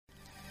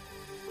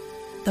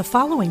The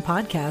following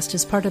podcast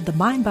is part of the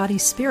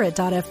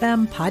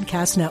MindBodySpirit.fm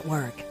podcast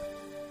network.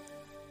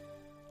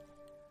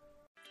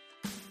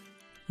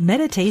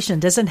 Meditation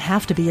doesn't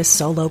have to be a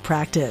solo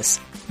practice.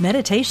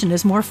 Meditation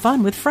is more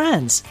fun with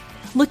friends.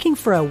 Looking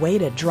for a way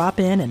to drop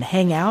in and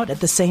hang out at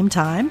the same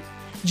time?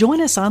 Join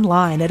us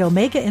online at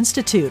Omega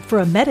Institute for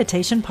a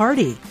meditation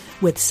party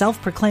with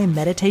self-proclaimed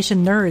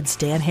meditation nerds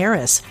Dan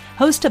Harris,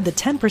 host of the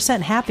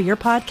 10% Happier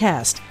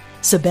podcast,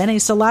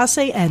 Sebene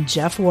Selassie, and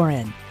Jeff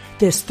Warren.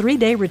 This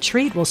 3-day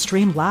retreat will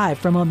stream live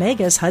from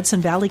Omega's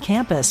Hudson Valley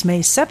campus May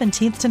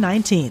 17th to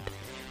 19th.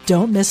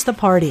 Don't miss the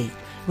party.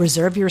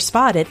 Reserve your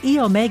spot at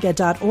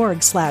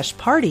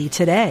eomega.org/party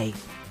today.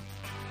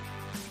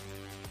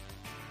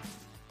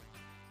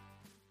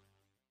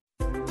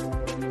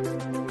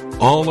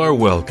 All are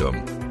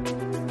welcome.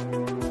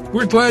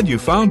 We're glad you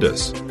found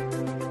us.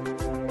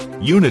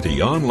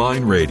 Unity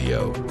Online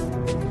Radio,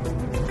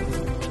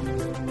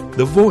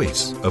 the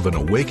voice of an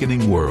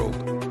awakening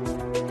world.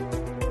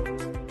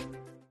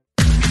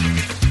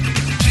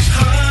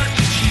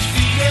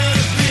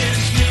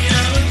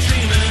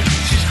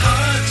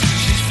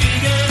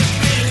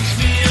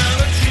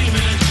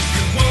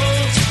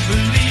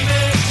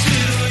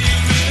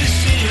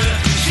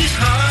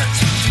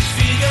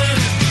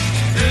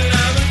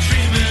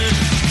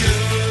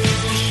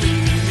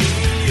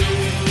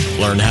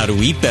 Learn how to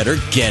eat better,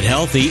 get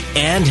healthy,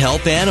 and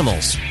help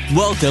animals.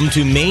 Welcome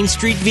to Main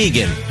Street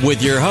Vegan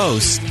with your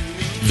host,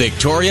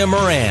 Victoria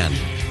Moran.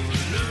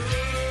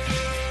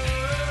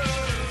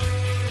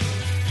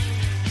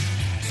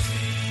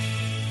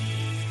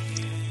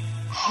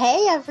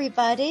 Hey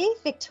everybody,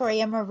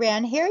 Victoria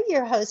Moran here,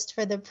 your host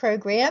for the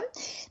program.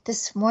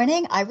 This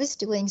morning I was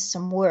doing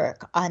some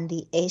work on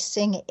the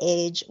Acing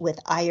Age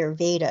with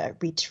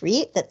Ayurveda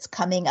retreat that's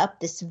coming up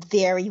this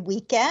very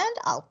weekend.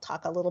 I'll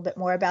talk a little bit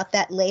more about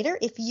that later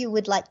if you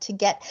would like to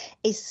get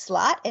a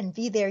slot and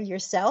be there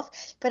yourself.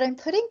 But I'm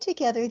putting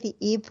together the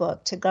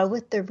ebook to go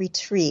with the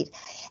retreat.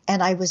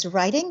 And I was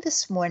writing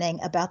this morning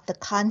about the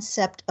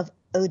concept of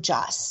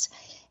ojas.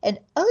 And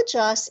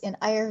ojas in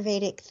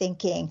Ayurvedic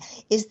thinking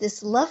is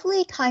this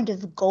lovely kind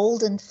of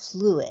golden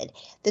fluid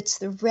that's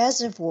the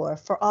reservoir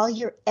for all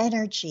your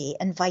energy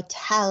and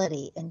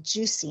vitality and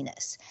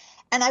juiciness.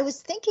 And I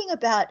was thinking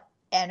about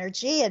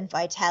energy and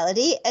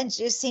vitality and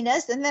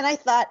juiciness, and then I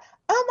thought,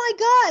 oh my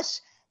gosh,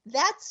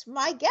 that's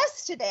my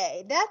guest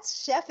today.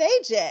 That's Chef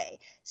AJ.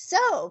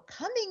 So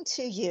coming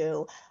to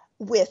you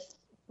with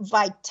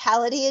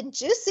vitality and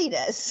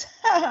juiciness.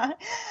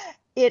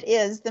 It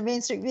is the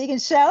Main Street Vegan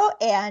Show,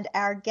 and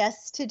our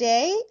guests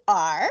today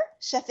are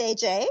Chef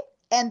AJ,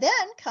 and then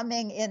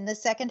coming in the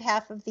second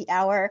half of the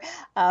hour,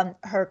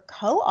 her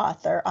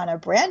co-author on a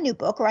brand new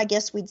book, or I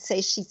guess we'd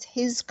say she's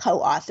his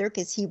co-author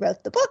because he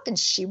wrote the book and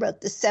she wrote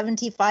the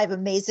 75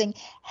 amazing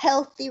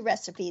healthy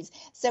recipes.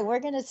 So we're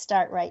going to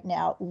start right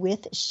now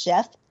with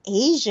Chef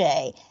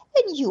AJ.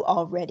 And you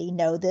already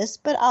know this,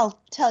 but I'll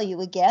tell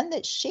you again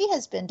that she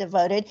has been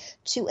devoted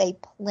to a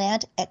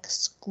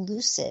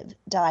plant-exclusive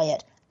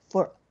diet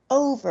for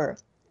over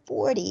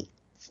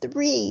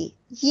 43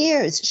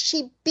 years.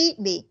 She beat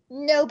me.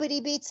 Nobody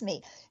beats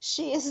me.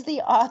 She is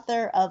the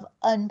author of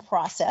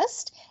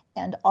Unprocessed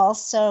and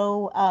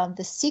also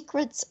The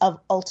Secrets of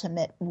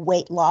Ultimate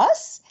Weight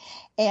Loss.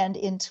 And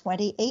in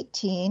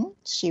 2018,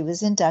 she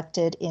was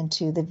inducted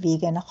into the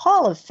Vegan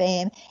Hall of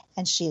Fame,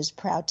 and she is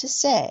proud to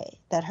say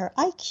that her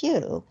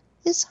IQ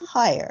is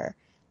higher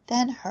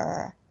than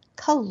her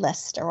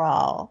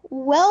cholesterol.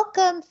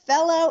 Welcome,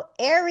 fellow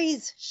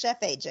Aries, Chef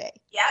AJ.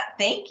 Yeah,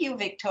 thank you,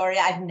 Victoria.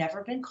 I've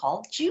never been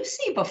called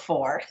juicy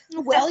before.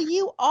 Well,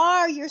 you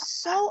are. You're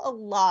so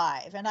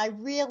alive. And I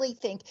really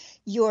think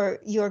your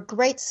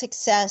great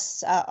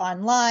success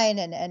online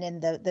and in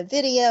the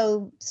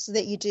videos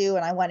that you do,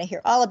 and I want to hear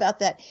all about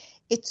that.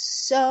 It's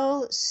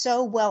so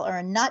well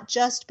earned, not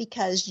just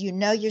because you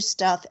know your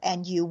stuff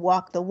and you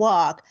walk the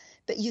walk,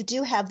 but you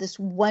do have this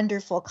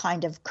wonderful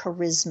kind of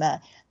charisma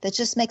that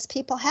just makes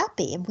people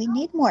happy, and we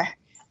need more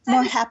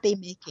happy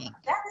making.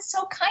 That is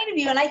so kind of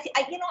you. And I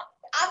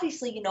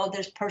obviously,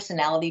 there's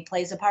personality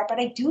plays a part, but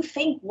I do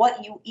think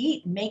what you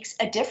eat makes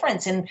a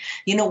difference. And,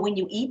 when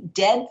you eat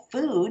dead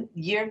food,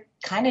 you're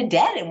kind of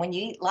dead. And when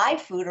you eat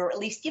live food, or at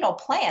least,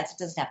 plants, it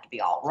doesn't have to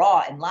be all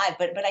raw and live,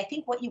 but I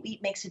think what you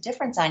eat makes a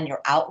difference on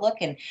your outlook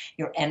and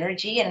your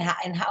energy and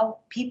how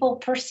people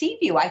perceive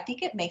you. I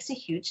think it makes a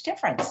huge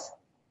difference.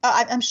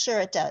 I'm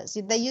sure it does.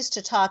 They used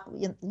to talk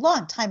a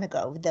long time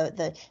ago,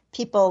 the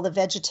people, the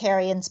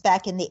vegetarians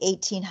back in the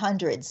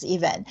 1800s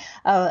even,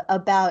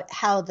 about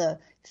how the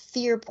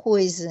fear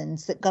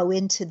poisons that go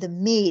into the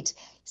meat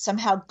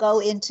somehow go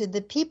into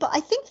the people.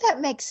 I think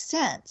that makes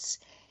sense.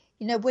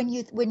 When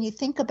you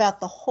think about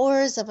the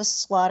horrors of a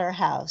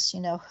slaughterhouse,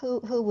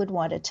 who would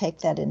want to take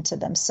that into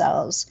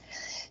themselves?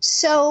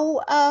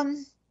 So,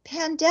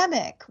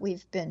 pandemic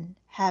we've been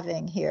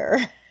having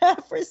here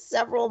for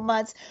several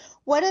months.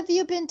 What have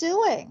you been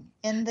doing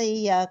in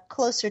the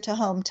closer to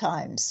home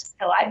times?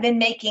 So I've been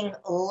making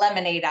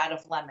lemonade out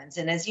of lemons.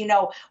 And as you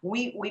know,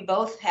 we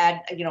both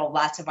had,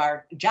 lots of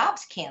our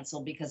jobs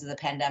canceled because of the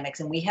pandemics.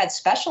 And we had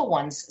special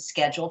ones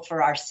scheduled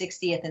for our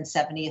 60th and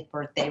 70th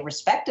birthday,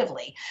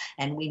 respectively.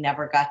 And we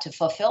never got to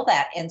fulfill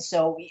that. And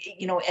so,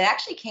 it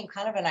actually came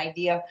kind of an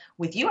idea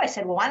with you. I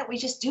said, well, why don't we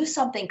just do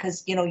something?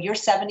 Because, your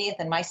 70th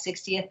and my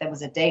 60th, that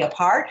was a day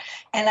apart.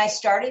 And I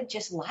started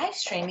just live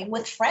streaming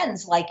with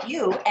friends like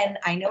you. And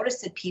I noticed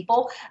that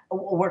people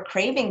were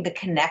craving the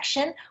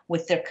connection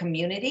with their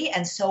community.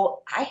 And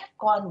so I have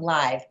gone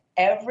live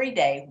every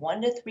day,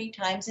 1 to 3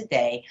 times a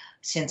day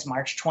since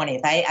March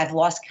 20th. I've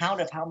lost count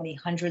of how many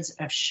hundreds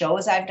of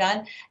shows I've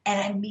done.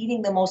 And I'm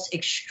meeting the most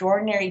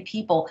extraordinary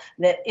people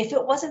that if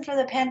it wasn't for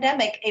the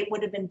pandemic, it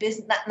would have been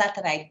business. Not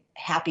that I'm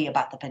happy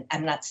about the pandemic.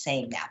 I'm not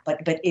saying that,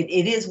 but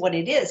it is what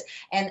it is.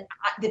 And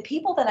the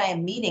people that I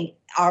am meeting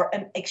are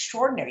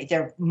extraordinary.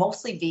 They're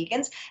mostly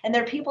vegans, and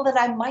they're people that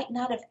I might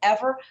not have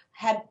ever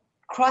had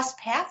cross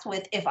paths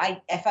with if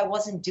I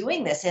wasn't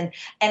doing this. And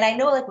I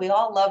know, like, we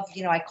all love,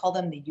 I call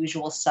them the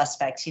usual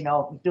suspects,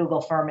 Dougal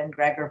Furman,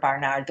 Gregor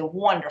Barnard, the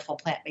wonderful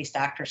plant-based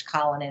doctors,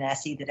 Colin and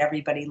Essie, that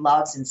everybody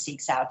loves and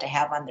seeks out to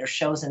have on their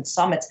shows and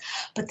summits.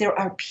 But there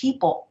are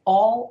people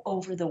all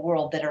over the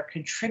world that are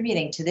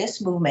contributing to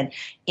this movement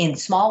in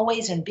small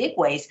ways and big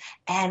ways.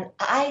 And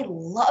I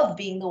love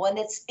being the one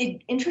that's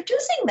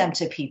introducing them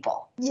to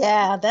people.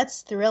 Yeah,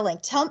 that's thrilling.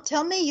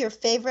 Tell me your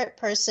favorite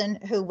person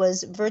who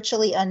was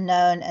virtually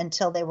unknown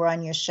until they were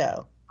on your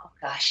show. Oh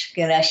gosh,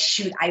 gonna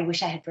shoot. I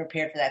wish I had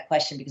prepared for that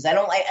question because I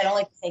don't like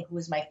to say who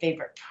was my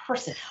favorite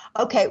person.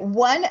 Okay,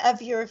 one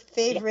of your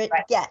favorite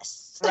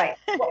guests. Right.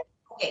 Well,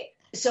 okay.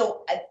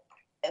 So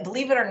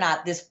believe it or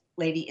not, this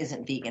lady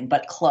isn't vegan,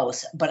 but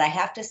close. But I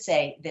have to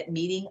say that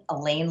meeting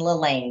Elaine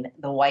Lillane,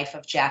 the wife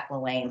of Jack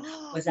LaLanne,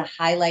 was a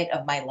highlight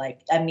of my life.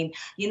 I mean,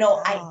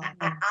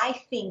 I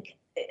think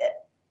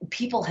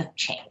people have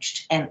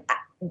changed, and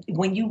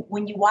when you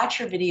watch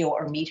her video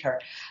or meet her,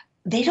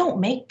 they don't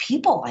make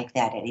people like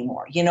that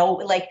anymore.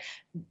 Like,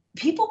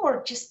 people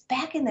were just,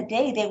 back in the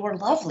day, they were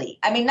lovely.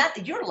 I mean, not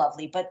that you're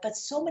lovely, but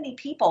so many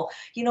people,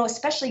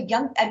 especially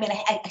young. I mean,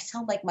 I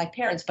sound like my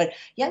parents, but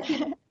young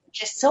people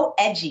just so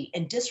edgy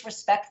and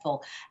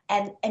disrespectful.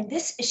 And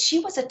she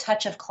was a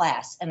touch of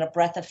class and a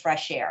breath of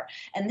fresh air.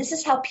 And this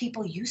is how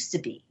people used to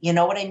be. You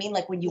know what I mean?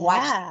 Like when you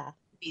watch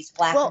movies,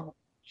 black and white.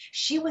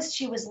 She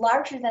was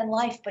larger than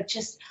life, but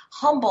just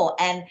humble.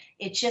 And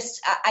it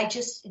just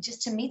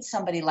to meet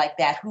somebody like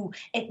that, who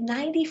at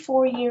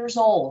 94 years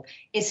old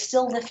is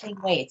still lifting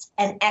weights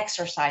and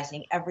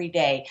exercising every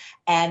day.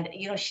 And,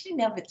 she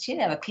didn't have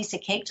a piece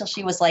of cake till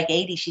she was like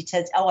 80. She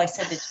says, I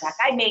said to Jack,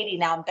 I'm 80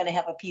 now, I'm going to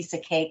have a piece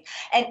of cake.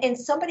 And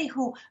somebody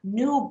who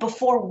knew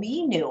before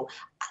we knew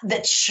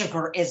that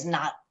sugar is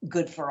not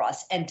good for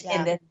us, and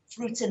that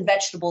fruits and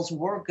vegetables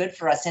were good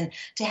for us, and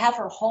to have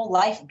her whole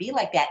life be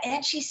like that.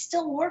 And she's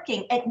still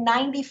working at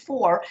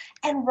 94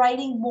 and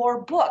writing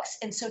more books.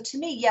 And so to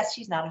me, yes,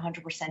 she's not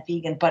 100%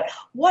 vegan, but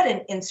what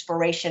an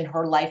inspiration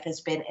her life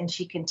has been, and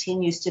she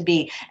continues to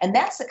be. And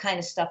that's the kind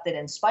of stuff that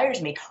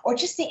inspires me. Or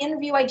just the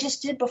interview I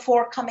just did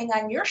before coming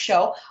on your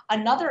show,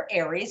 another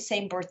Aries,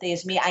 same birthday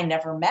as me. I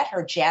never met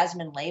her,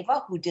 Jasmine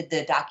Leyva, who did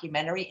the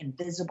documentary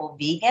Invisible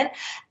Vegan.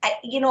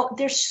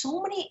 There's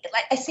so many,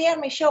 like I say on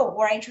my show,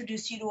 where I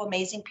introduce you to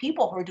amazing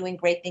people who are doing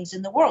great things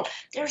in the world.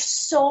 There's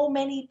so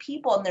many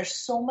people, and there's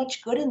so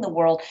much good in the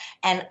world,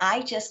 and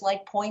I just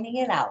like pointing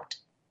it out.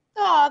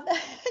 Oh,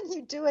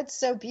 you do it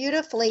so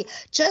beautifully.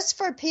 Just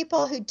for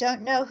people who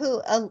don't know who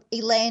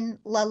Elaine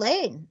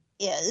Lillane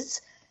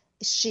is,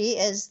 she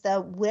is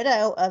the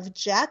widow of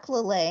Jack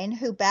LaLanne,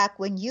 who back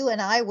when you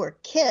and I were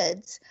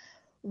kids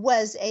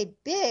was a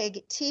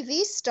big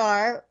TV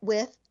star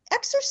with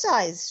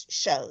exercise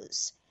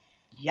shows.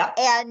 Yep.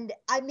 And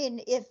I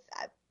mean, if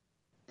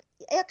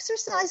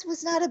exercise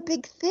was not a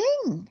big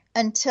thing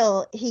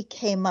until he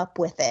came up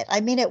with it. I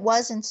mean, it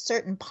was in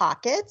certain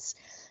pockets,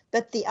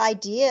 but the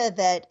idea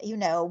that,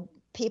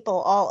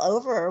 people all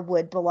over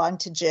would belong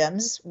to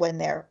gyms when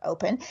they're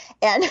open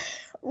and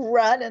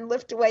run and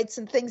lift weights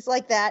and things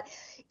like that,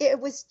 it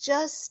was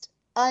just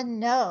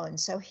unknown.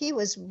 So he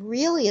was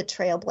really a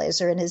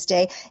trailblazer in his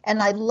day.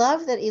 And I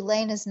love that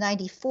Elaine is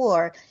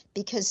 94,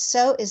 because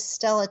so is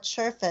Stella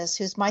Cherfas,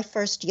 who's my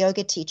first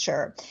yoga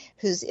teacher,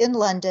 who's in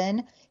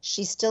London.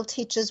 She still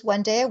teaches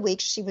 1 day a week.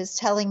 She was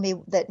telling me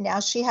that now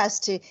she has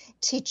to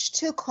teach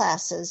 2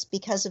 classes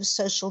because of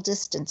social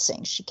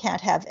distancing. She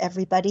can't have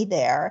everybody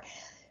there.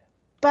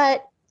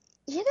 But,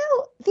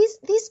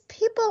 these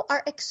people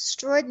are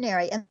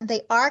extraordinary, and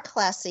they are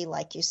classy,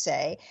 like you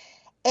say.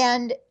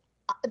 And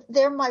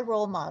they're my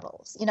role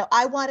models.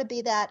 I want to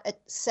be that at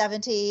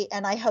 70,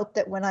 and I hope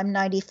that when I'm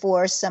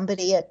 94,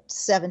 somebody at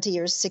 70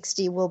 or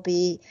 60 will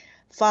be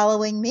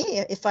following me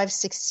if I've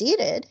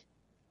succeeded.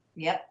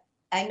 Yep.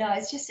 I know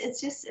it's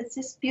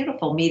just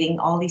beautiful meeting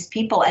all these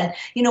people. And,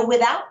 you know,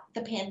 without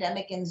the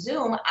pandemic and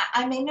Zoom,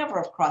 I may never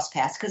have crossed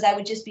paths because I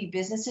would just be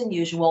business as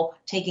usual,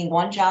 taking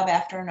one job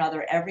after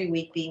another every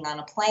week, being on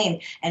a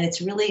plane. And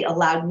it's really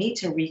allowed me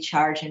to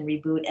recharge and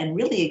reboot and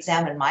really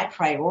examine my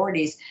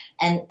priorities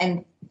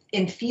and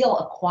feel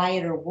a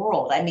quieter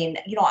world. I mean,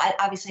 you know, I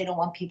obviously don't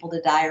want people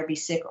to die or be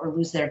sick or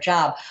lose their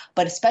job,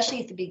 but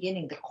especially at the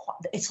beginning,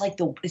 it's like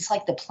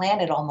the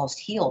planet almost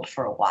healed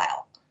for a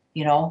while,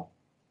 you know?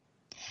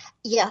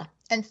 Yeah.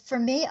 And for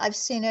me, I've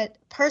seen it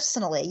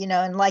personally, you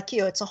know, and like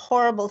you, it's a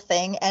horrible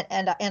thing.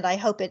 And I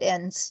hope it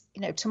ends,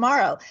 you know,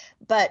 tomorrow.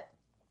 But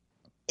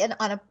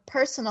on a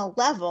personal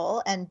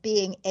level and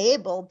being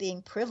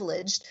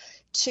privileged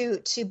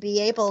to be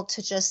able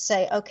to just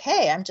say,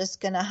 okay, I'm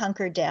just going to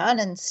hunker down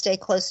and stay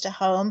close to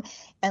home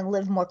and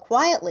live more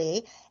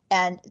quietly.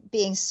 And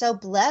being so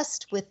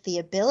blessed with the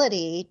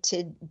ability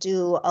to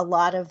do a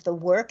lot of the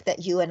work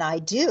that you and I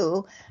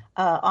do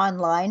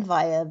online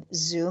via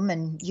Zoom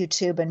and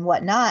YouTube and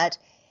whatnot,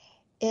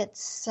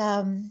 it's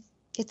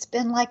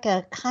been like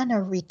a kind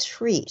of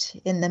retreat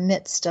in the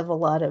midst of a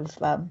lot of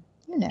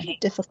you know,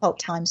 difficult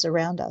times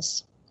around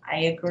us. I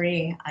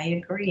agree.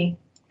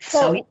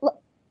 So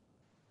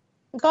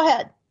go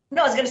ahead.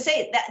 No, I was going to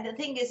say that the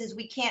thing is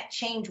we can't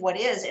change what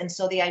is, and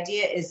so the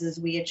idea is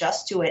we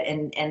adjust to it.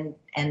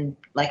 And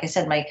like I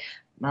said, my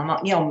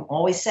mom, you know,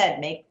 always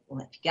said,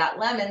 if you got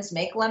lemons,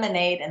 make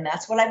lemonade. And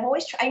that's what I've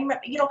always tried,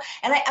 you know,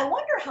 and I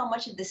wonder how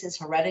much of this is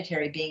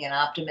hereditary, being an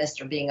optimist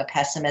or being a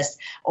pessimist,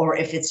 or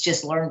if it's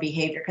just learned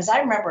behavior. Because I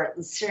remember,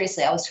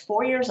 seriously, I was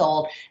 4 years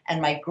old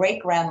and my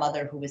great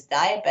grandmother, who was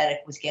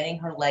diabetic, was getting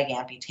her leg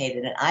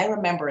amputated. And I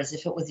remember as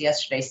if it was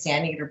yesterday,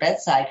 standing at her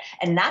bedside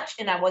and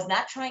I was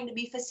not trying to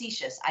be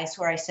facetious. I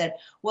swear I said,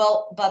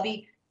 well,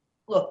 Bubby,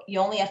 look, you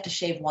only have to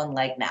shave one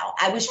leg now.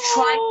 I was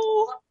trying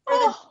to look for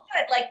the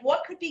good. Like,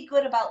 what could be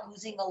good about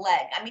losing a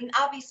leg? I mean,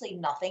 obviously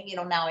nothing. You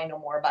know, now I know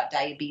more about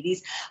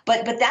diabetes,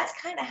 but that's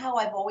kind of how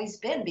I've always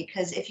been,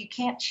 because if you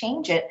can't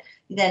change it,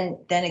 then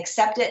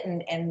accept it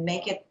and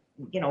make it,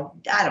 you know,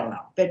 I don't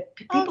know. But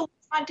people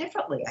respond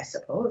differently, I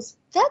suppose.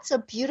 That's a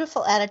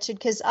beautiful attitude,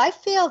 because I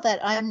feel that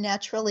I'm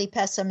naturally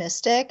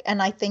pessimistic,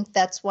 and I think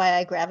that's why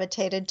I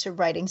gravitated to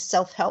writing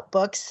self-help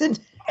books and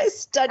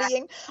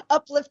studying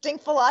uplifting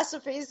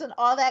philosophies and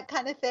all that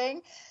kind of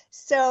thing.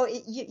 So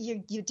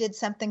you did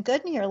something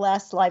good in your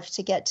last life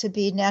to get to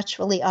be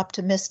naturally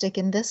optimistic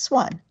in this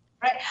one.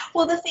 Right.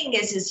 Well, the thing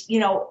is, you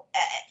know,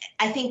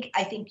 I think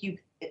you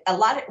a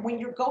lot of, when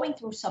you're going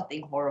through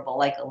something horrible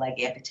like a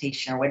leg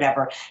amputation or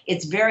whatever,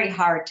 it's very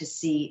hard to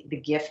see the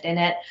gift in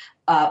it.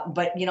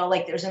 But, you know,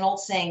 like there's an old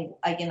saying,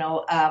 you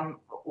know,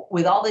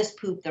 with all this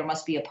poop, there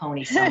must be a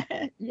pony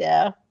somewhere.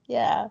 Yeah.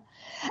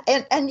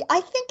 And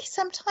I think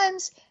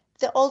sometimes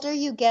the older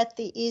you get,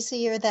 the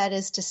easier that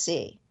is to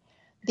see,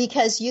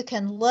 because you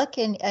can look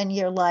in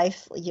your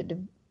life, you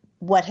know,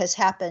 what has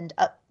happened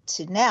up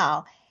to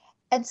now,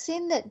 and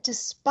seeing that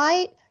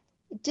despite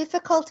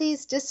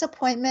difficulties,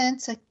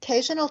 disappointments,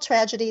 occasional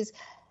tragedies,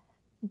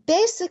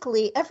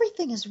 basically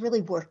everything is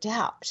really worked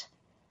out.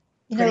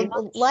 You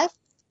know, life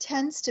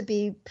tends to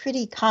be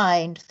pretty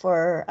kind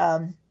for,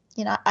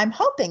 you know, I'm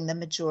hoping the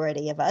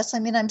majority of us. I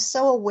mean, I'm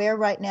so aware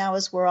right now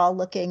as we're all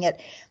looking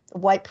at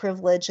white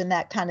privilege and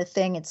that kind of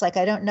thing. It's like,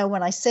 I don't know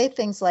when I say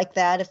things like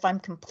that if I'm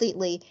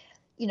completely,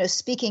 you know,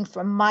 speaking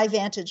from my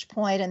vantage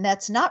point, and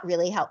that's not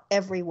really how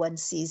everyone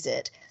sees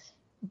it.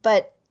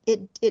 But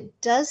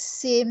it does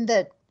seem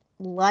that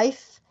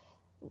life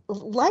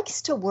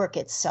likes to work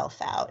itself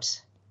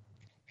out.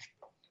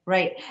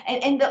 Right.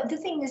 And the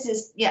thing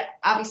is, yeah,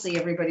 obviously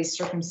everybody's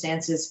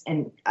circumstances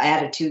and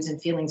attitudes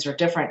and feelings are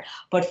different.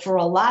 But for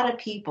a lot of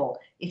people,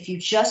 if you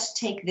just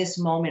take this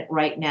moment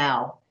right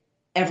now,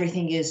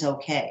 everything is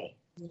okay.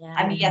 Yeah.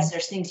 I mean, yes,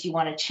 there's things you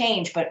want to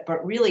change, but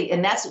really,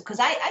 and that's because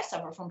I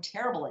suffer from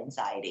terrible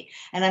anxiety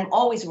and I'm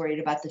always worried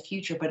about the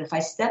future. But if I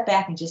step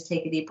back and just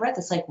take a deep breath,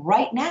 it's like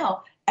right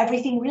now,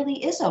 everything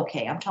really is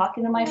okay. I'm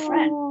talking to my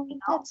friend. You know?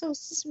 That's so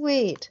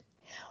sweet.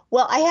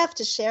 Well, I have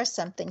to share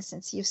something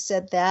since you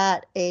said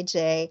that,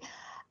 AJ.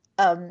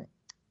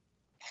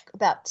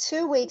 About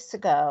 2 weeks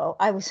ago,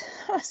 I was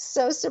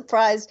so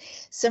surprised.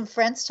 Some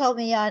friends told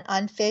me on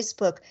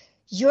Facebook,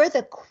 "You're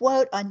the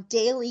quote on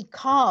Daily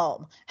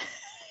Calm."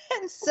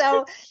 And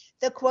so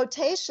the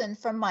quotation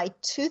from my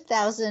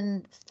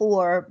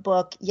 2004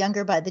 book,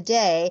 Younger by the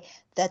Day,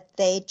 that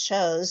they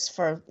chose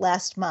for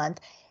last month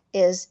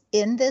is,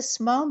 "In this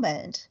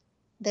moment,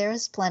 there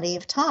is plenty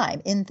of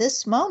time. In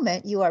this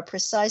moment, you are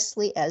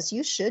precisely as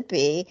you should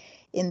be.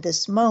 In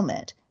this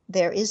moment,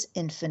 there is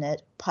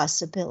infinite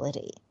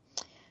possibility."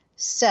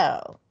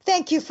 So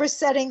thank you for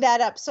setting that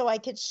up so I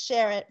could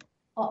share it.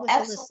 Oh,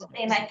 absolutely.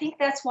 And I think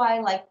that's why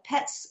I like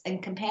pets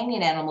and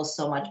companion animals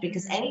so much,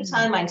 because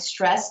anytime I'm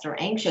stressed or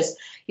anxious,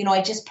 you know,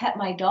 I just pet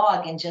my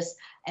dog and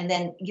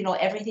then, you know,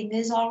 everything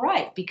is all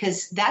right,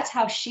 because that's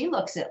how she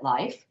looks at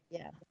life.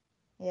 Yeah.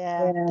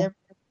 They're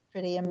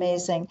pretty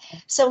amazing.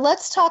 So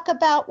let's talk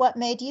about what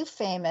made you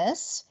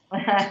famous.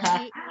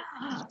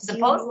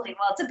 Supposedly,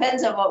 well, it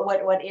depends on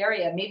what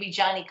area. Maybe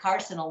Johnny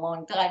Carson a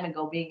long time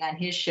ago being on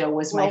his show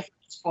was my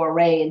first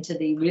foray into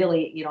the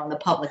really, in the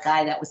public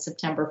eye. That was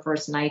September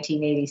 1st,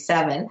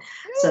 1987.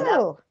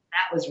 So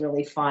that was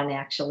really fun,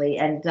 actually.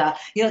 And,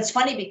 it's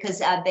funny because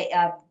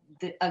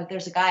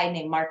there's a guy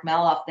named Mark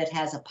Maloff that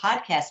has a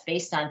podcast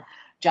based on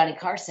Johnny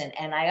Carson.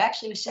 And I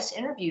actually was just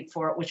interviewed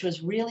for it, which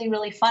was really,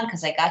 really fun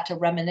because I got to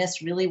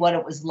reminisce really what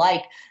it was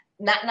like.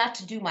 Not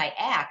to do my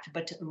act,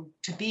 but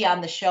to be on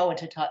the show and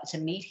to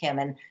meet him.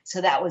 And so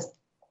that was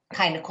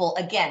kind of cool.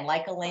 Again,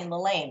 like Elaine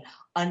Lelaine,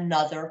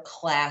 another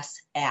class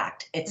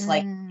act. It's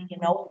like,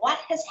 what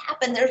has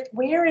happened there?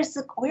 Where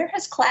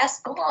has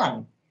class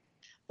gone?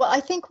 Well,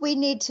 I think we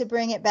need to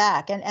bring it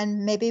back,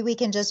 and maybe we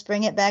can just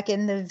bring it back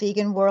in the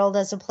vegan world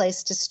as a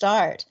place to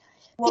start.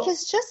 Well,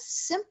 because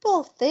just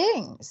simple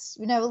things,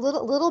 a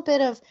little bit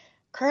of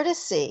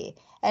courtesy.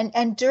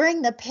 And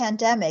during the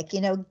pandemic,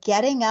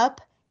 getting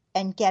up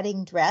and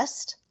getting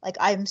dressed. Like,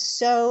 I'm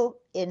so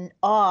in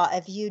awe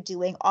of you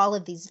doing all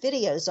of these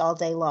videos all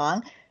day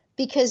long,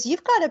 because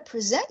you've got to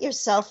present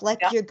yourself like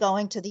you're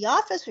going to the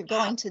office, you're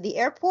going to the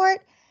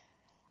airport.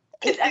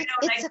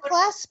 It's a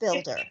class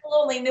builder. If people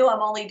only knew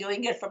I'm only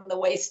doing it from the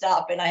waist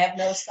up, and I have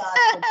no socks.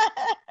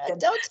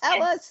 Don't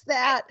tell us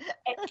that.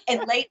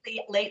 And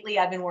lately,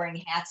 I've been wearing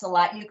hats a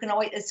lot. You can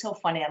always. It's so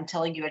funny. I'm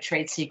telling you a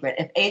trade secret.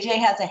 If AJ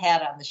has a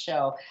hat on the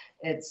show,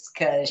 it's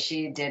because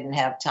she didn't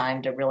have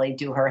time to really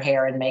do her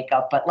hair and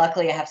makeup. But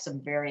luckily, I have some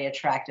very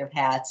attractive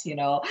hats.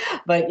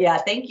 But yeah,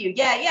 thank you.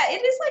 Yeah,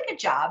 it is like a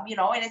job, and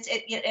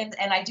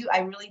I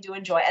really do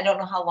enjoy it. I don't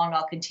know how long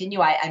I'll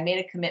continue. I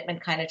made a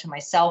commitment kind of to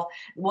myself.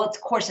 Well, of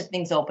course, if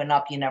things open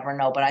up, you never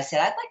know. But I said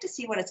I'd like to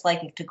see what it's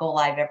like to go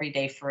live every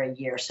day for a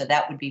year. So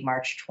that would be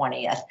March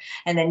 20th,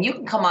 and then you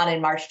can come on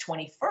in March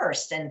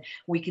 21st, and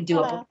we can do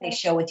a birthday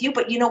show with you.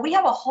 But we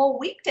have a whole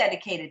week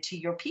dedicated to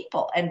your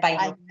people, and by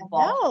your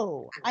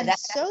people. I'm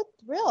so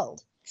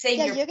thrilled.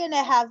 You're going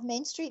to have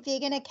Main Street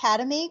Vegan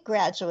Academy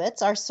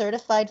graduates, our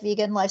certified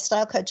vegan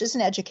lifestyle coaches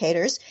and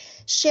educators,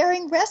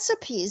 sharing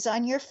recipes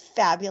on your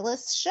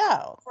fabulous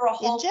show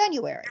in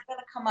January. They're going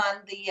to come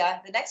on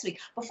the next week.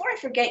 Before I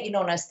forget, when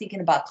I was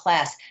thinking about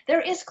class, there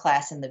is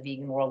class in the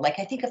vegan world. Like,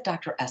 I think of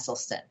Dr.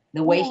 Esselstyn,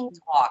 the way he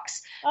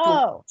talks, the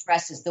way he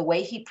dresses, the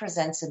way he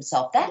presents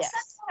himself. That's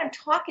what I'm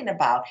talking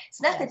about.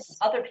 It's not that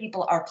other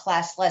people are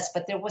classless,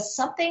 but there was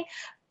something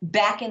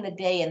back in the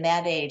day, in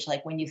that age,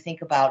 like when you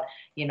think about,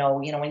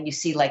 when you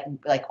see like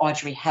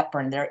Audrey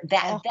Hepburn, that's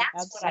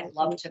what I'd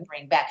love to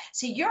bring back.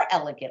 See, you're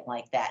elegant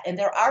like that, and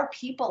there are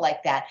people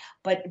like that,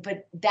 but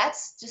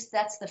that's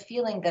the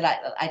feeling that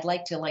I'd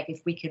like to, like,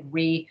 if we could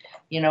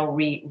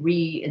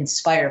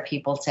re-inspire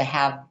people to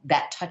have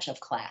that touch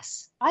of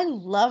class. I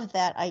love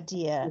that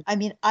idea. I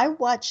mean, I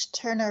watch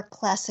Turner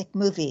Classic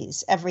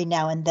Movies every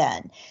now and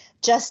then,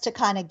 just to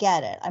kind of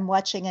get it. I'm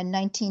watching a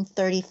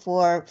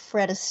 1934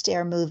 Fred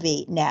Astaire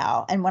movie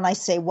now. And when I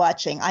say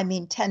watching, I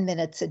mean 10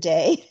 minutes a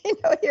day,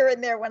 here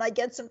and there when I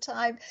get some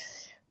time.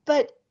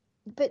 But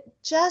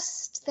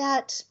just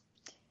that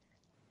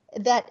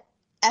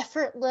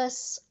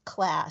effortless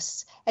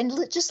class, and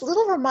just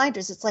little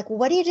reminders. It's like,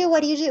 what do you do?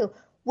 What do you do?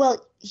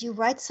 Well, you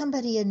write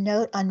somebody a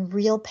note on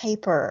real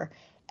paper,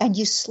 and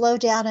you slow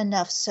down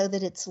enough so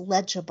that it's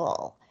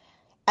legible.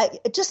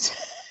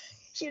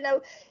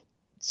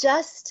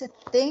 Just to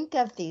think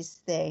of these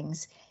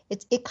things,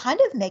 it kind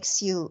of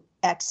makes you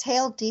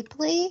exhale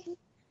deeply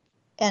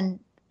and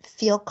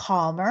feel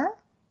calmer.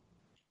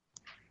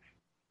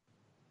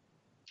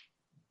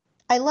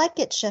 I like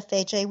it, Chef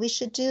AJ. We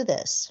should do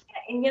this.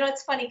 And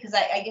it's funny because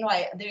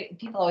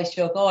people always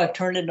joke, I've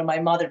turned into my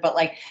mother, but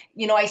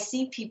I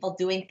see people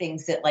doing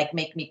things that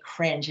make me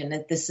cringe,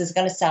 and this is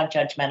going to sound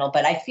judgmental,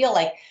 but I feel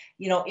like,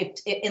 if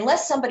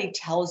unless somebody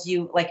tells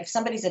you, like if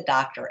somebody's a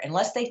doctor,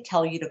 unless they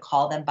tell you to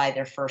call them by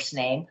their first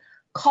name,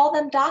 call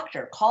them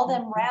doctor, call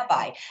them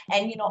rabbi.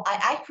 And,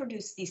 I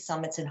produce these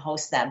summits and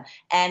host them.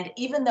 And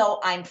even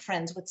though I'm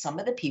friends with some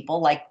of the people,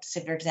 like,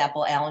 say, for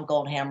example, Alan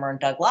Goldhammer and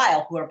Doug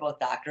Lyle, who are both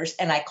doctors,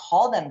 and I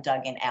call them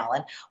Doug and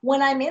Alan,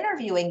 when I'm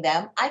interviewing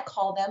them, I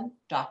call them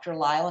Dr.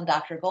 Lyle and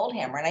Dr.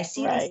 Goldhammer. And I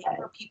see these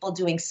other people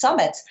doing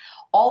summits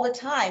all the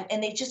time,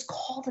 and they just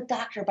call the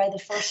doctor by the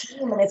first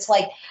name. And it's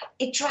like,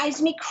 it drives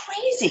me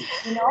crazy,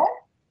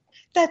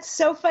 That's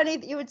so funny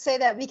that you would say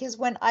that, because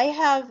when I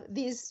have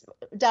these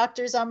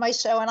doctors on my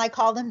show and I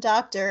call them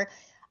doctor,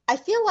 I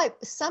feel like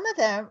some of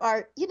them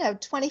are,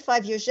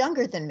 25 years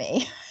younger than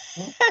me,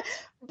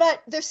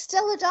 but they're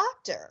still a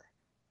doctor.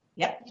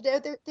 Yep.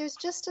 There's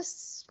just a...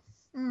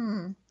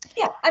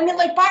 Yeah. I mean,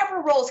 like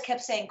Barbara Rolls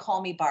kept saying,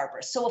 call me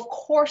Barbara. So of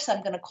course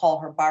I'm going to call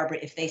her Barbara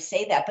if they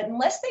say that. But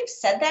unless they've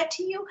said that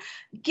to you,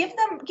 give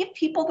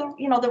people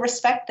the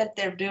respect that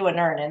they're due and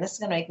earn. And this is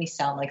going to make me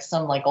sound like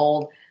some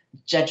old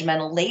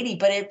judgmental lady,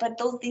 but it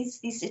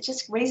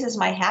just raises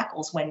my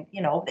hackles when,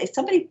 if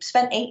somebody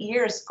spent 8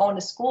 years going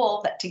to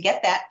school to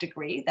get that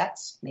degree,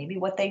 that's maybe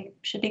what they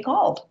should be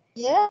called.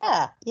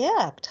 Yeah,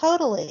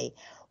 totally.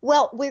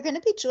 Well, we're going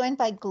to be joined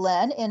by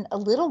Glenn in a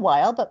little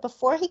while, but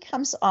before he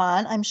comes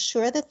on, I'm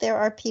sure that there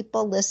are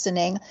people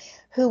listening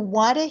who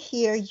want to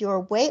hear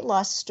your weight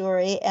loss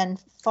story. And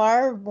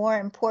far more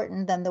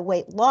important than the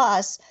weight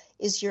loss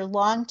is your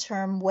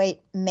long-term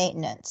weight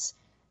maintenance.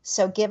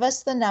 So give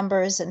us the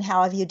numbers and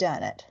how have you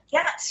done it?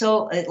 Yeah.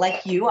 So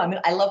like you, I mean,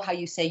 I love how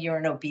you say you're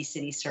an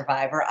obesity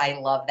survivor. I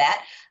love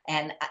that.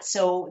 And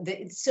so,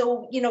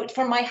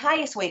 from my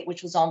highest weight,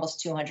 which was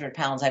almost 200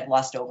 pounds, I've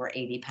lost over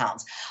 80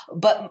 pounds.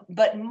 But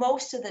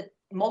most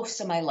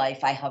of my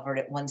life, I hovered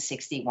at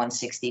 160,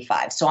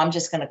 165. So I'm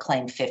just going to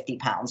claim 50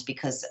 pounds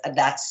because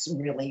that's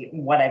really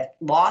what I've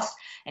lost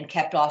and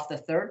kept off the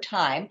third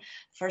time.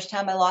 First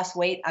time I lost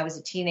weight, I was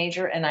a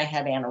teenager and I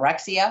had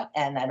anorexia,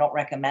 and I don't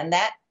recommend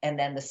that. And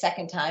then the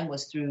second time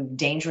was through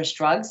dangerous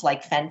drugs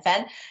like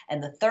fen-phen.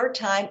 And the third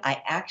time,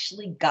 I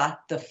actually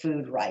got the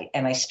food right.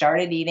 And I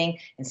started eating,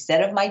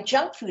 instead of my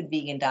junk food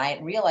vegan diet,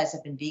 and realized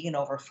I've been vegan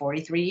over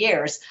 43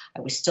 years.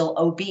 I was still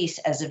obese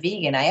as a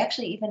vegan. I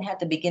actually even had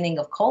the beginning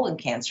of colon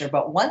cancer.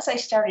 But once I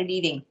started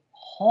eating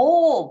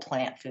whole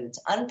plant foods,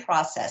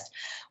 unprocessed,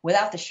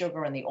 without the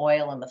sugar and the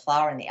oil and the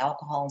flour and the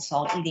alcohol and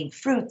salt, eating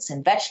fruits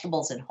and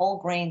vegetables and whole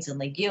grains and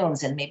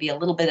legumes and maybe a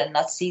little bit of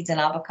nuts, seeds, and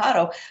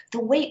avocado, the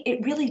weight,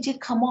 it really did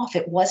come off.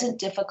 It wasn't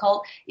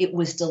difficult. It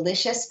was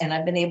delicious. And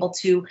I've been able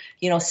to,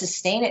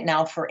 sustain it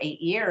now for 8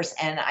 years.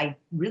 And I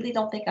really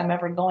don't think I'm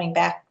ever going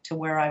back to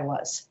where I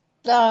was.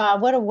 Ah,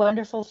 what a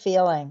wonderful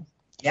feeling.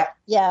 Yep.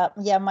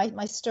 Yeah.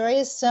 My story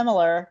is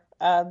similar.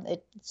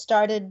 It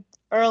started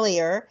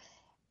earlier.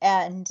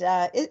 And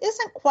it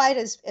isn't quite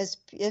as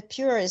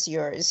pure as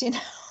yours,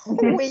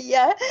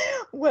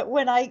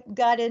 When I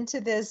got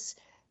into this,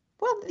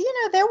 well,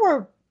 there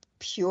were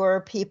pure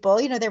people,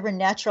 there were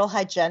natural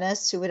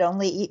hygienists who would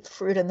only eat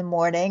fruit in the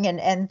morning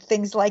and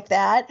things like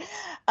that.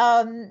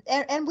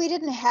 And we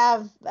didn't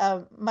have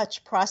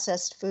much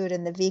processed food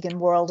in the vegan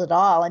world at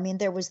all. I mean,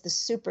 there was the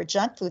super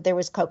junk food. There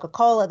was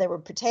Coca-Cola, there were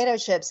potato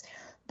chips.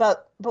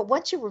 But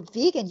once you were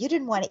vegan, you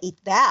didn't want to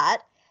eat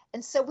that.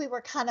 And so we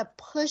were kind of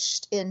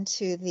pushed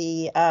into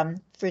the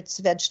fruits,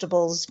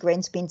 vegetables,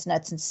 grains, beans,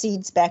 nuts, and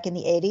seeds back in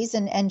the 80s.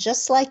 And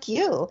just like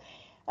you,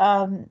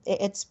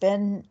 it's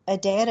been a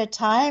day at a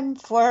time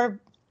for,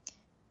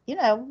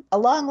 a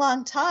long,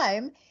 long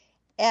time.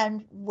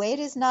 And weight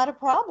is not a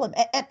problem.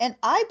 And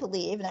I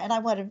believe, and I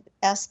want to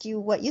ask you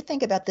what you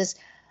think about this,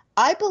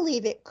 I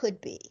believe it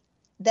could be.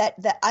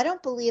 That I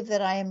don't believe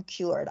that I am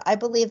cured. I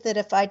believe that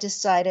if I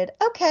decided,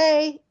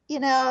 okay,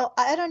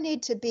 I don't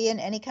need to be in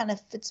any kind of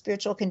fit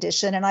spiritual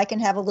condition and I can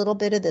have a little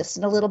bit of this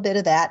and a little bit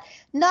of that,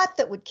 not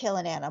that would kill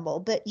an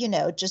animal, but,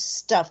 just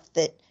stuff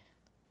that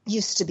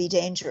used to be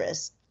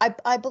dangerous.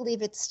 I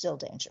believe it's still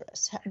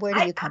dangerous. Where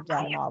do you come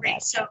down on all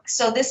that?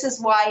 So this is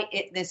why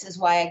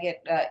I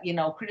get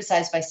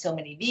criticized by so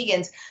many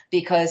vegans,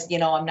 because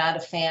I'm not a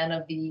fan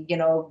of the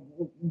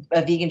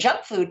vegan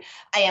junk food.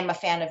 I am a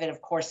fan of it,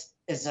 of course,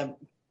 as a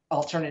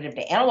alternative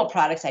to animal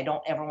products. I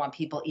don't ever want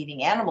people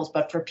eating animals,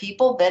 but for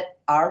people that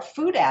are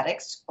food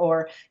addicts,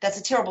 or that's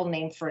a terrible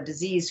name for a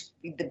disease,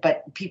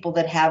 but people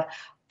that have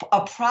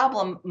a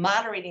problem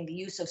moderating the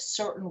use of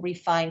certain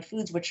refined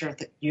foods, which are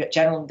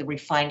generally the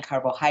refined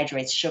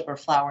carbohydrates, sugar,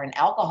 flour, and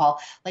alcohol.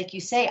 Like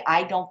you say,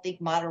 I don't think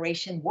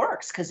moderation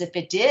works, because if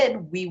it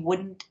did, we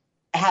wouldn't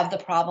have the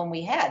problem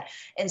we had.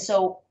 And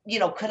so,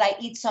 could I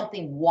eat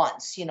something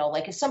once?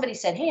 Like if somebody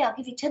said, hey, I'll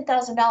give you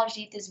 $10,000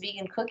 to eat this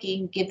vegan cookie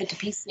and give it to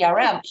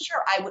PCRM,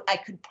 sure, I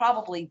could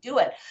probably do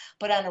it.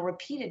 But on a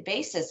repeated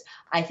basis,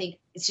 I think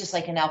it's just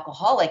like an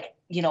alcoholic.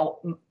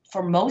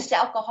 For most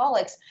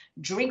alcoholics,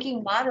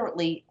 drinking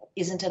moderately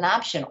isn't an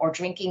option, or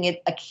drinking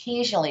it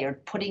occasionally, or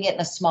putting it in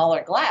a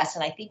smaller glass.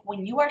 And I think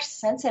when you are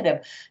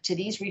sensitive to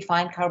these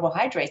refined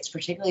carbohydrates,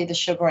 particularly the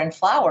sugar and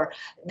flour,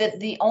 that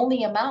the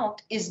only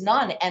amount is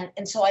none.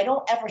 And so I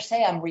don't ever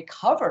say I'm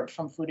recovered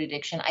from food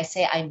addiction. I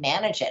say I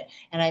manage it,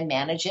 and I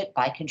manage it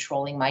by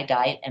controlling my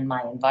diet and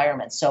my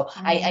environment. So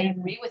I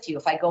agree with you.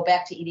 If I go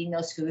back to eating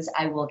those foods,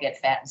 I will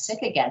get fat and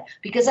sick again,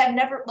 because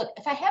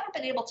if I haven't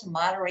been able to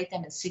moderate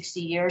them in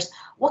 60 years,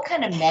 what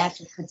kind of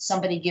magic could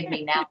somebody give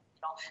me now?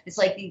 It's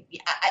like,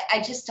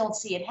 I just don't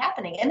see it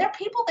happening. And there are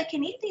people that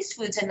can eat these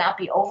foods and not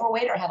be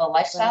overweight or have a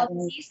lifestyle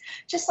disease,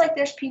 just like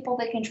there's people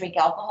that can drink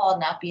alcohol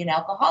and not be an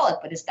alcoholic.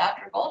 But as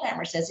Dr.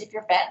 Goldhammer says, if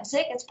you're fat and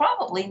sick, it's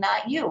probably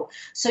not you.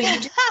 So you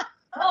just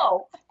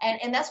know.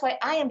 And that's why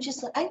I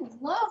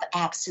love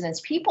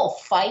abstinence. People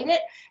fight it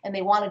and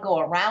they want to go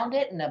around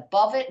it and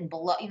above it and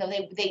below.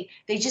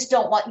 They just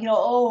don't want,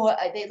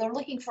 they're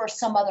looking for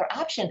some other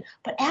option.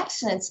 But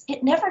abstinence,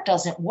 it never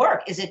doesn't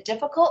work. Is it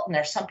difficult? And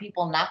there's some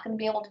people not going to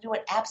be able to do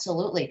it?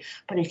 Absolutely.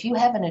 But if you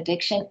have an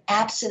addiction,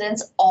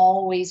 abstinence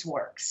always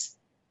works.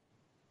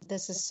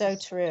 This is so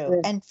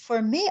true. And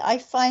for me, I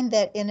find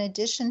that in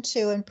addition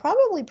to, and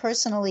probably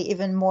personally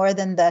even more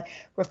than the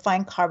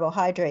refined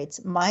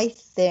carbohydrates, my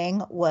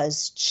thing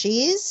was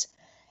cheese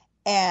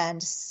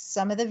and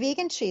some of the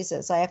vegan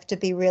cheeses I have to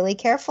be really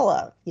careful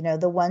of.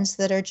 The ones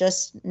that are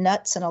just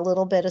nuts and a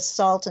little bit of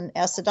salt and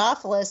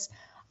acidophilus,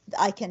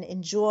 I can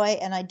enjoy,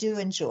 and I do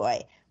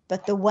enjoy.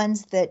 But the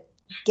ones that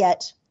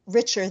get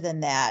richer than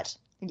that,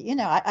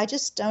 I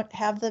just don't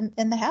have them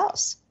in the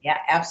house. Yeah,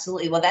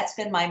 absolutely. Well, that's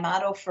been my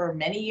motto for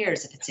many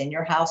years. If it's in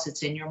your house,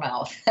 it's in your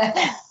mouth.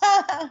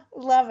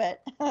 Love it.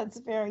 That's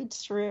very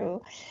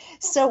true.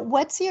 So,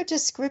 what's your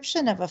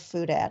description of a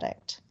food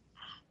addict?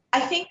 I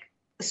think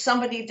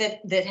somebody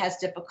that has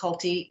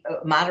difficulty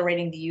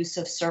moderating the use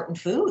of certain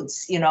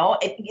foods. When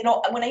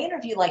I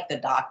interview like the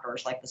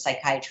doctors, like the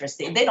psychiatrists,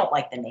 they don't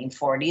like the name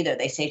for it either.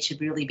 They say it should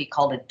really be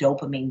called a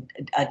dopamine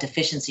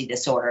deficiency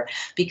disorder,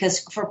 because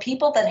for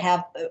people that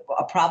have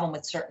a problem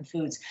with certain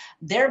foods,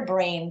 their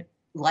brain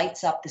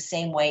lights up the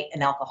same way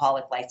an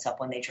alcoholic lights up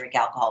when they drink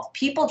alcohol.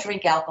 People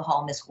drink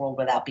alcohol in this world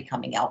without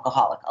becoming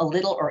alcoholic, a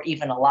little or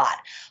even a lot.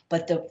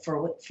 But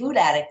for a food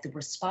addict, the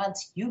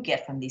response you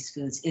get from these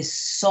foods is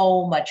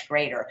so much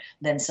greater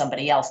than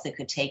somebody else that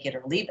could take it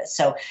or leave it.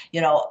 So,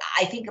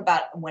 I think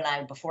about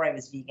before I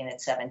was vegan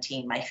at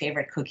 17, my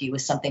favorite cookie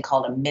was something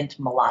called a mint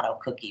Milano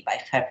cookie by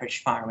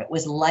Pepperidge Farm. It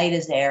was light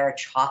as air,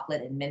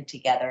 chocolate and mint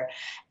together.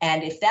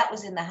 And if that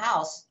was in the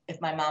house, if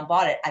my mom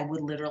bought it, I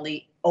would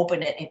literally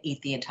open it and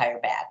eat the entire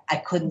bag. I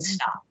couldn't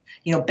stop.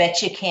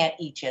 Bet you can't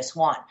eat just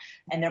one.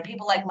 And there are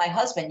people like my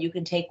husband, you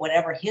can take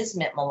whatever his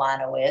mint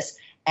Milano is,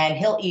 and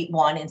he'll eat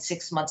one, and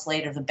 6 months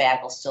later, the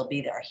bag will still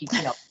be there. He,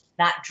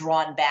 not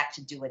drawn back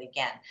to do it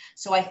again.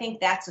 So I think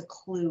that's a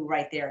clue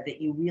right there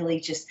that you really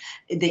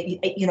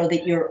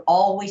that you're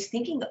always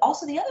thinking.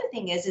 Also, the other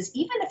thing is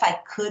even if I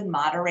could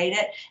moderate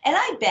it, and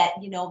I bet,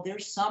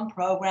 there's some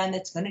program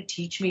that's going to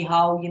teach me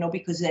how,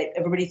 because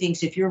everybody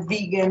thinks if you're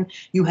vegan,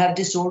 you have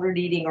disordered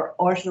eating or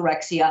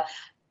orthorexia.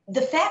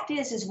 The fact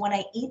is when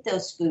I eat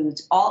those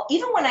foods,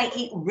 even when I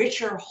eat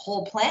richer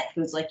whole plant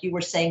foods, like you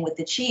were saying with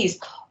the cheese,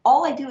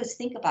 all I do is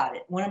think about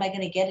it. When am I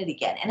going to get it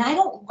again? And I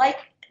don't like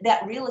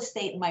that real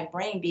estate in my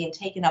brain being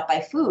taken up by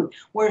food.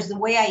 Whereas the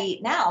way I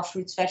eat now,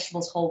 fruits,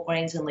 vegetables, whole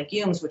grains, and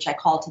legumes, which I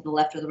call to the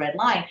left of the red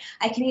line,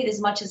 I can eat as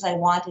much as I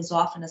want, as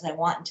often as I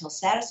want, until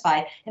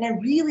satisfied. And I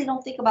really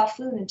don't think about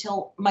food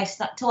until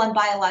I'm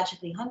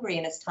biologically hungry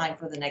and it's time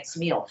for the next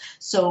meal.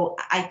 So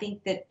I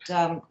think that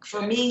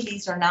for me,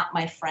 these are not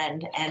my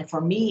friend. And for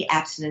me,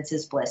 abstinence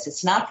is bliss.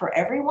 It's not for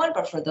everyone,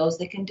 but for those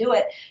that can do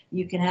it,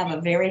 you can have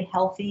a very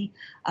healthy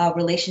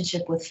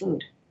relationship with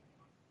food.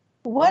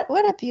 What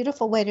a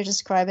beautiful way to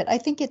describe it. I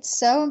think it's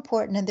so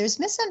important, and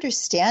there's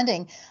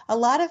misunderstanding. A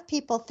lot of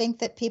people think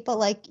that people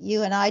like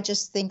you and I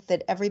just think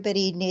that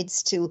everybody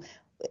needs to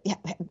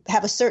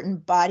have a certain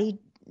body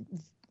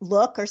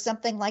look or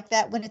something like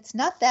that, when it's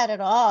not that at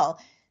all.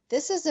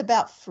 This is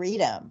about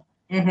freedom.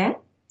 Mm-hmm.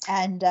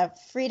 And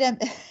freedom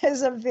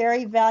is a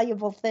very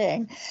valuable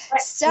thing.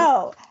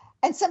 So,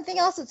 and something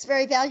else that's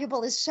very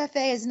valuable is Chef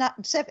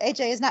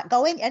AJ is not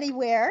going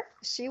anywhere.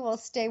 She will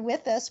stay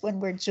with us when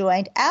we're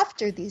joined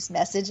after these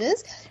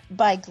messages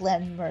by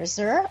Glenn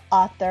Mercer,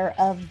 author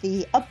of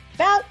the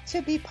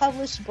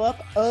about-to-be-published book,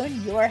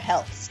 Own Your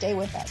Health. Stay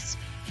with us.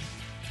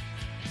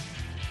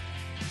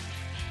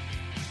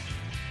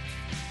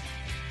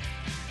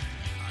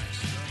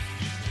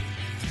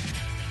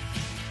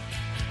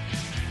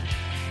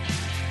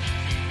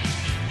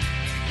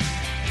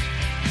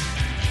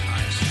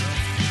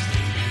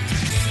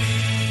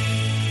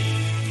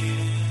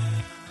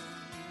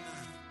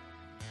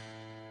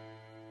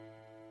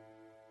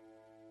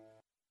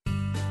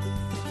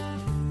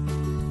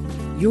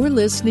 You're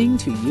listening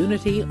to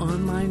Unity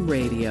Online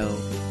Radio,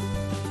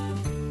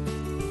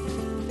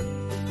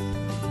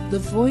 the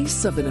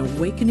voice of an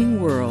awakening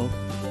world.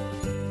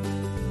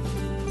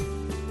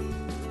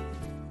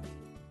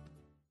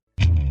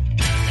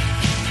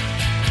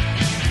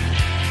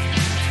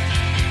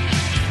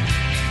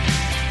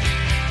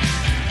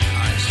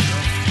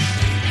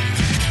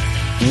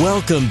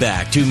 Welcome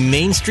back to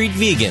Main Street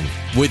Vegan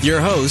with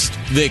your host,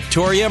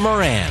 Victoria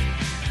Moran.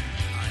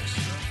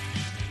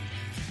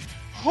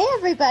 Hey,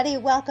 everybody.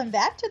 Welcome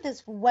back to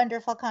this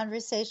wonderful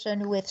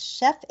conversation with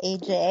Chef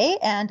AJ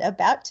and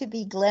about to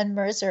be Glenn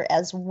Mercer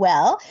as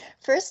well.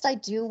 First, I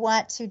do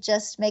want to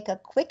just make a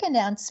quick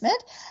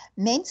announcement.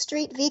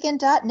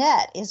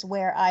 MainStreetVegan.net is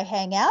where I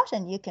hang out,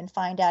 and you can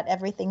find out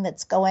everything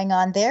that's going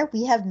on there.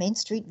 We have Main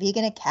Street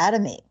Vegan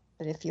Academy.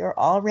 But if you're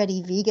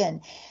already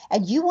vegan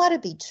and you want to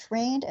be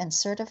trained and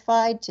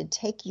certified to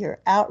take your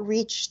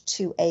outreach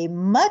to a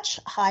much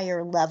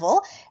higher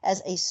level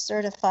as a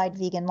certified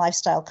vegan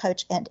lifestyle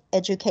coach and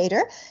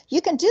educator,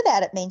 you can do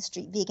that at Main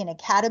Street Vegan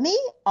Academy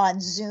on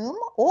Zoom,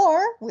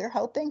 or we're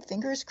hoping,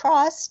 fingers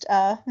crossed,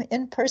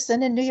 in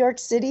person in New York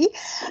City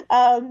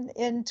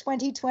in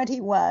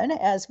 2021,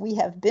 as we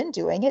have been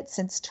doing it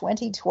since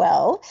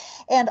 2012.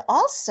 And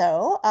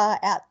also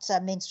at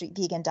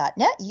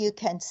MainStreetVegan.net, you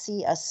can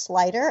see a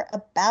slider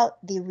about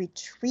the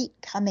retreat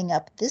coming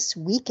up this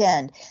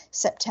weekend,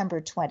 September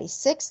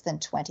 26th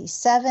and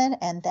 27th,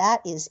 and that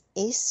is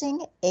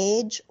Acing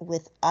Age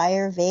with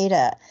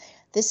Ayurveda.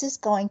 This is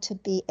going to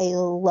be a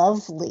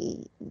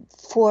lovely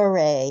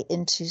foray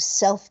into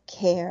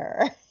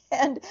self-care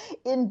and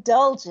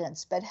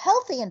indulgence, but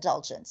healthy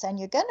indulgence. And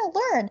you're going to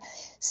learn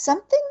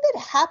something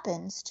that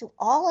happens to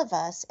all of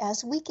us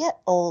as we get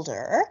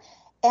older,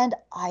 and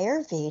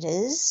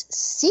Ayurveda's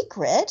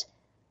secret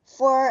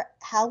for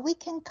how we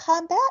can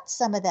combat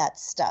some of that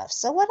stuff.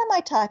 So what am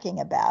I talking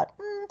about?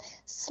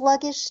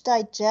 Sluggish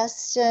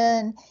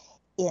digestion,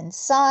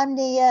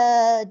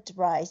 insomnia,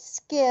 dry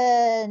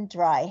skin,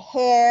 dry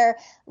hair,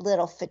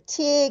 little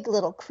fatigue,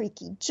 little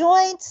creaky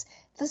joints,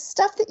 the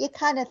stuff that you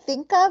kind of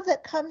think of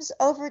that comes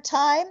over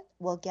time.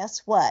 Well,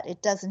 guess what?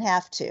 It doesn't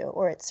have to,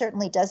 or it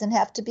certainly doesn't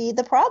have to be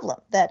the problem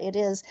that it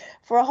is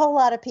for a whole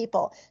lot of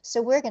people.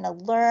 So we're going to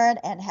learn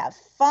and have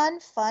fun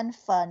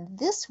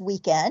this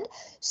weekend.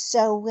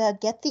 So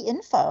get the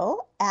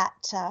info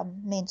at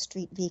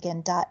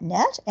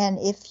mainstreetvegan.net. And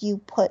if you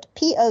put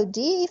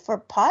POD for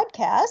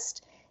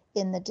podcast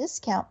in the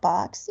discount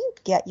box, you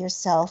get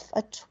yourself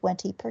a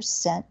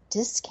 20%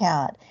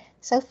 discount.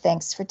 So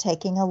thanks for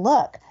taking a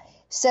look.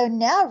 So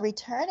now,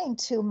 returning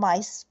to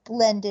my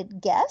splendid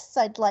guests,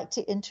 I'd like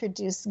to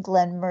introduce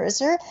Glenn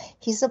Mercer.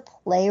 He's a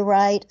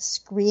playwright,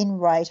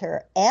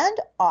 screenwriter, and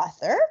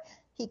author.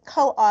 He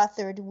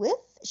co-authored with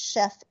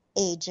Chef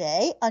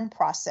AJ,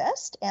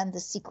 Unprocessed, and The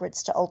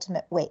Secrets to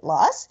Ultimate Weight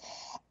Loss.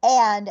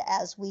 And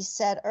as we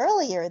said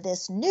earlier,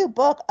 this new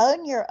book,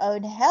 Own Your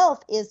Own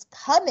Health, is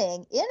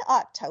coming in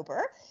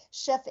October.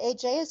 Chef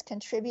AJ has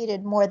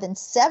contributed more than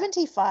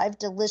 75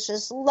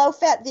 delicious,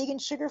 low-fat, vegan,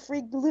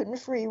 sugar-free,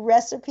 gluten-free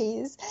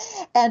recipes.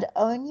 And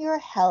Own Your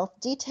Health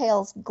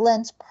details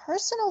Glenn's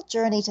personal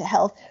journey to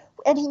health.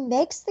 And he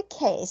makes the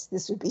case,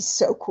 this would be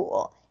so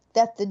cool,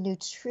 that the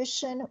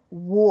nutrition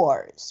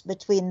wars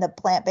between the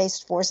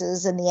plant-based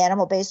forces and the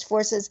animal-based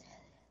forces,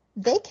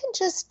 they can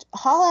just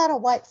haul out a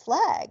white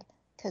flag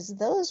because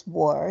those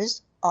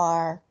wars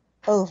are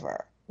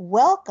over.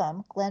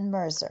 Welcome, Glenn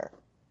Mercer.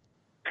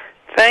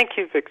 Thank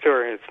you,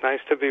 Victoria. It's nice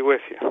to be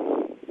with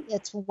you.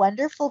 It's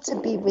wonderful to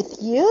be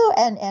with you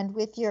and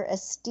with your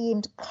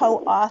esteemed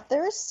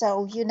co-authors.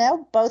 So,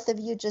 both of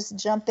you just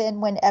jump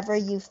in whenever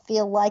you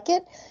feel like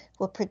it.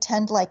 We'll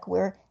pretend like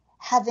we're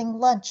having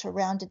lunch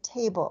around a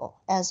table,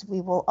 as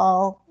we will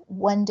all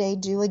one day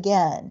do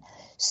again.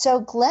 So,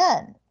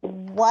 Glenn,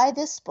 why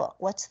this book?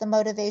 What's the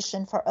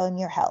motivation for Own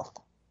Your Health?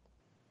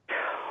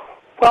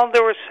 Well,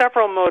 there were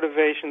several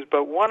motivations,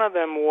 but one of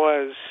them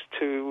was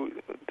to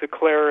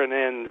declare an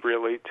end,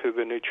 really, to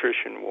the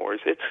nutrition wars.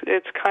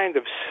 It's kind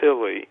of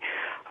silly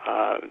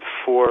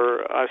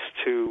for us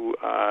to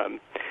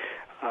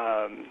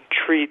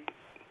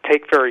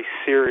take very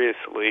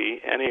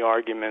seriously any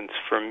arguments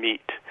for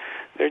meat.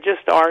 There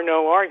just are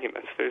no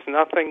arguments. There's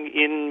nothing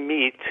in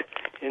meat,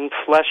 in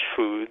flesh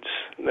foods,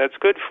 that's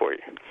good for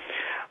you.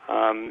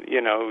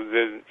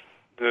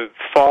 The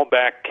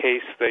fallback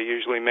case they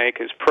usually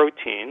make is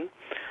protein.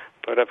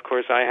 But, of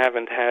course, I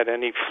haven't had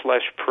any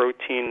flesh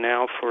protein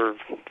now for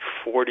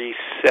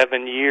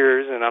 47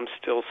 years, and I'm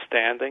still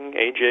standing.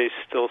 AJ's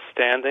still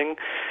standing.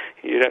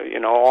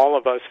 All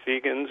of us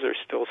vegans are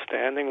still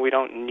standing. We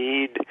don't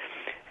need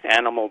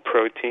animal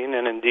protein,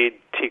 and indeed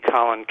T.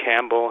 Colin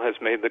Campbell has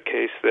made the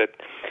case that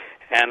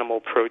animal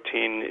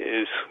protein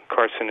is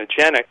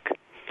carcinogenic.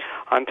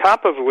 On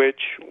top of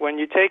which, when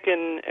you take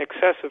in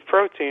excessive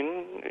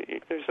protein,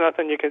 there's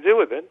nothing you can do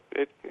with it.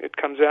 It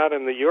comes out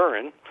in the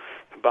urine.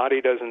 The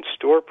body doesn't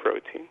store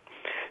protein.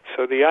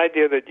 So the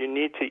idea that you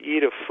need to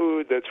eat a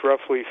food that's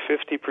roughly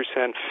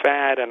 50%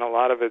 fat and a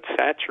lot of it's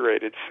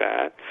saturated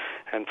fat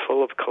and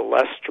full of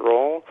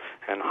cholesterol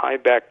and high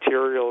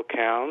bacterial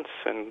counts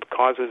and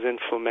causes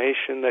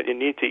inflammation, that you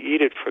need to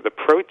eat it for the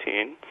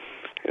protein,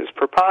 is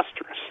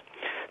preposterous.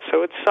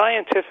 So it's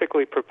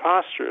scientifically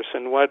preposterous,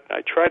 and what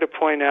I try to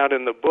point out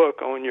in the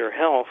book, Own Your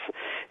Health,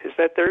 is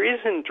that there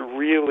isn't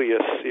really a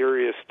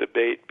serious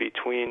debate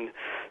between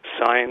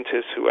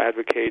scientists who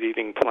advocate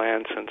eating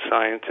plants and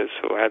scientists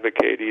who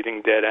advocate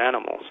eating dead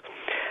animals.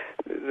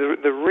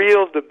 The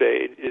real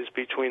debate is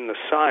between the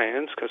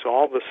science, because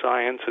all the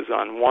science is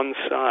on one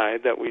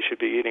side, that we should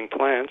be eating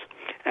plants,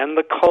 and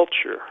the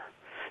culture.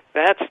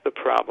 That's the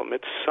problem.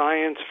 It's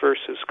science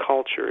versus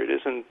culture. It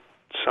isn't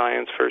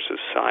science versus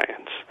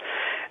science.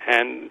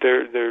 And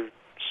there are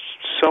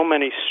so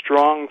many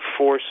strong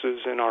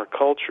forces in our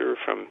culture,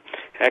 from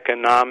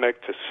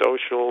economic to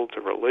social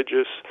to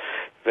religious,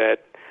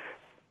 that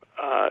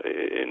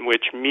in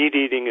which meat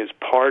eating is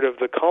part of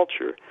the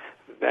culture.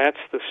 That's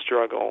the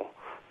struggle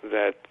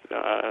that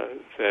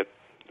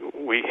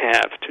we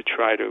have to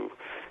try to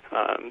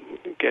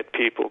get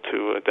people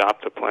to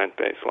adopt a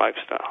plant-based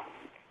lifestyle.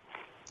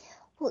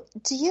 Well,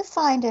 do you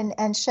find,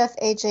 and Chef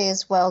AJ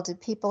as well, do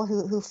people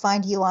who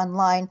find you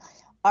online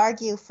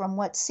argue from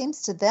what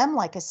seems to them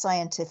like a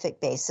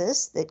scientific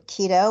basis that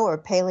keto or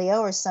paleo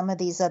or some of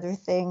these other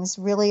things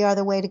really are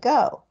the way to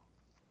go?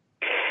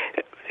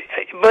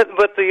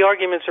 But the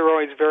arguments are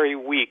always very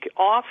weak.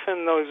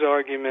 Often those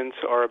arguments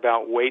are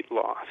about weight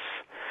loss.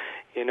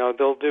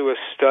 They'll do a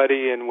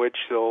study in which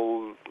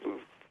they'll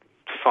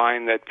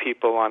find that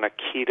people on a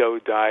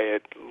keto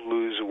diet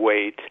lose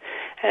weight.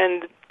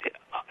 And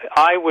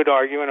I would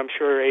argue, and I'm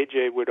sure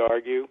AJ would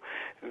argue,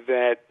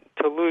 that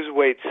to lose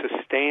weight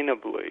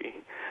sustainably,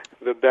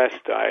 the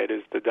best diet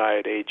is the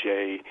diet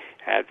AJ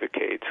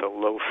advocates, a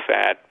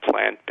low-fat,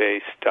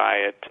 plant-based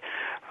diet,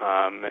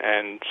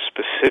 and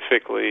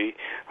specifically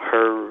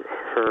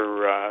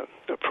her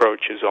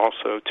approach is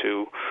also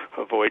to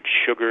avoid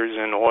sugars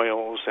and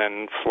oils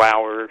and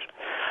flours.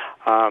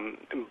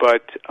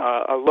 But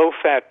a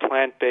low-fat,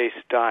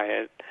 plant-based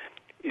diet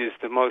is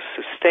the most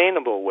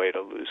sustainable way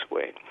to lose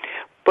weight.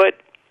 But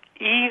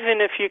even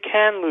if you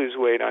can lose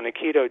weight on a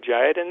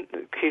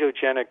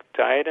ketogenic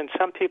diet, and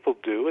some people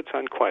do, it's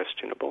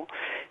unquestionable,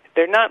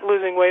 they're not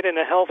losing weight in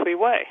a healthy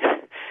way.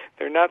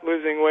 They're not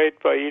losing weight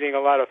by eating a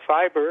lot of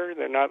fiber.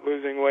 They're not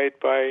losing weight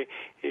by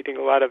eating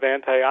a lot of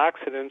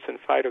antioxidants and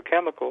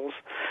phytochemicals.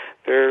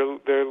 They're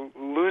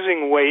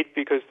losing weight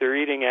because they're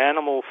eating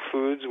animal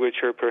foods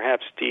which are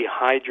perhaps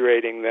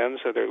dehydrating them,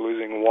 so they're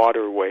losing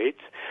water weight.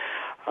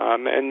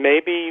 And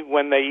maybe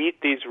when they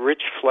eat these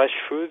rich flesh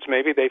foods,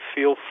 maybe they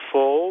feel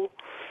full,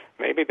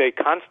 maybe they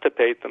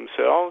constipate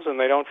themselves and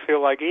they don't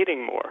feel like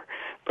eating more.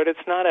 But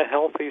it's not a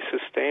healthy,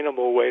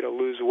 sustainable way to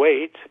lose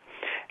weight,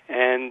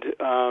 and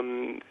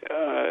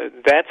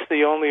that's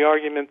the only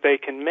argument they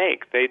can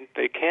make.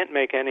 They can't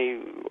make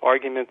any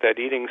argument that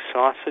eating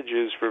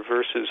sausages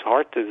reverses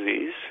heart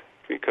disease,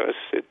 because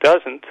it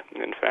doesn't.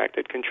 In fact,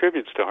 it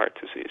contributes to heart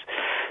disease.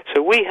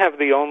 So we have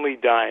the only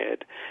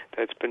diet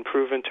that's been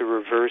proven to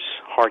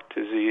reverse heart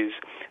disease,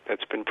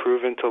 that's been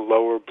proven to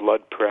lower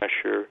blood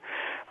pressure,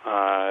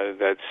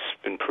 that's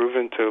been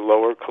proven to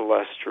lower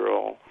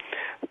cholesterol,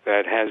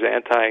 that has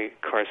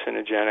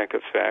anti-carcinogenic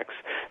effects.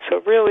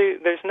 So really,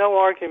 there's no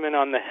argument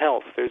on the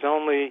health. There's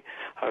only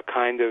a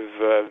kind of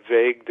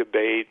vague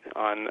debate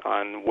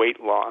on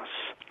weight loss.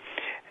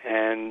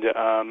 And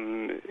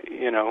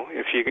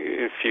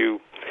if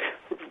you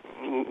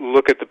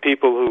look at the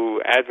people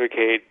who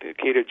advocate the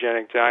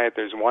ketogenic diet,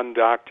 there's one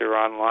doctor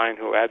online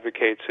who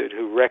advocates it,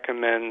 who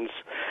recommends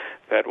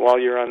that while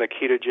you're on the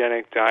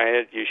ketogenic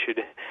diet, you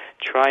should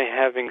try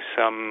having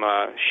some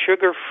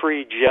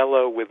sugar-free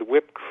Jell-O with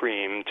whipped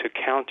cream to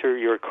counter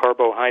your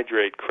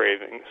carbohydrate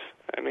cravings.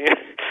 I mean,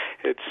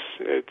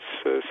 it's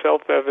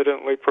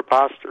self-evidently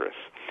preposterous.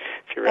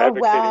 If you're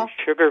advocating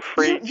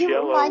sugar-free Jell-O with whipped cream,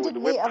 you reminded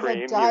me of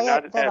a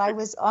diet that I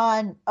was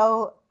on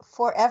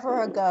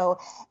forever ago,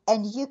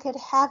 and you could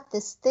have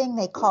this thing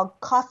they called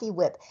Coffee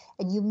Whip,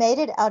 and you made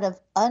it out of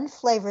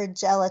unflavored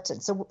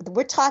gelatin. So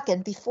we're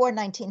talking before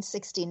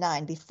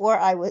 1969, before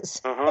I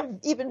was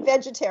even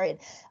vegetarian.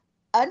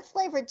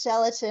 Unflavored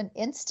gelatin,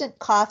 instant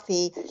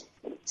coffee,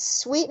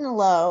 sweet and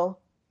low,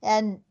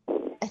 and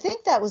I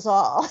think that was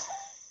all.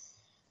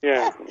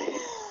 Yeah.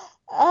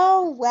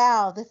 Oh,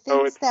 wow. The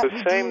things that we do. So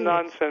it's the same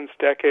nonsense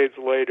decades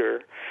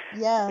later.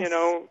 Yes. You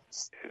know,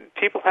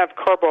 people have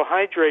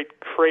carbohydrate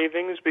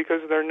cravings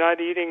because they're not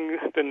eating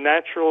the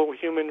natural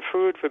human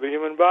food for the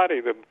human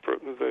body.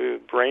 The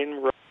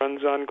brain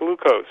runs on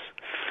glucose.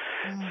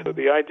 So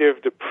the idea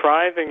of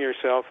depriving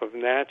yourself of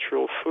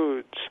natural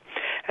foods,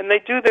 and they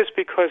do this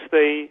because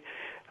they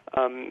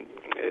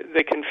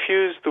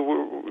confuse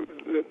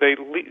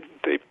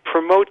they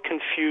promote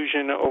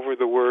confusion over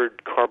the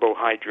word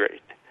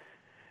carbohydrate.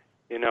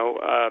 You know,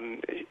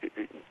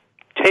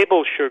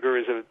 table sugar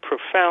is a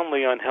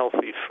profoundly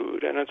unhealthy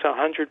food, and it's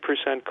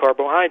 100%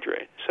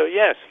 carbohydrate. So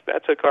yes,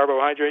 that's a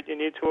carbohydrate you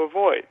need to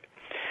avoid.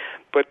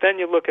 But then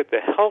you look at the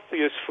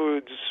healthiest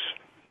foods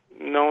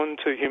known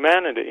to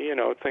humanity, you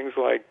know, things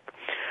like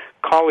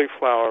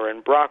cauliflower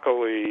and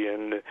broccoli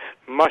and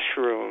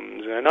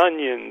mushrooms and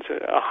onions.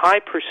 A high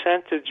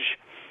percentage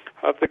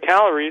of the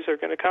calories are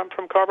going to come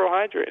from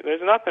carbohydrate.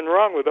 There's nothing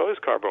wrong with those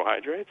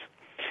carbohydrates.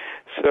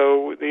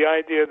 So the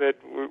idea that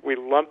we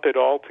lump it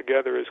all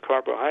together as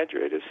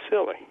carbohydrate is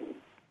silly.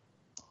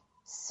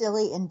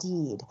 Silly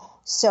indeed.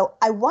 So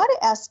I want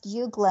to ask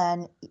you,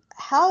 Glenn,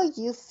 how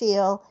you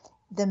feel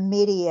the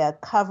media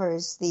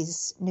covers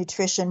these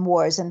nutrition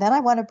wars. And then I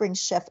want to bring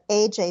Chef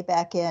AJ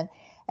back in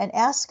and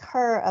ask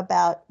her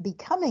about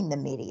becoming the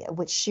media,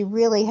 which she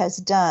really has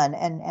done,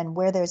 and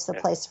where there's the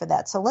place for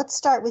that. So let's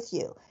start with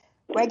you.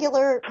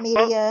 Regular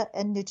media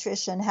and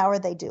nutrition, how are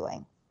they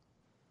doing?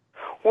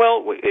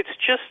 Well, it's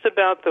just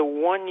about the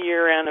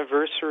 1-year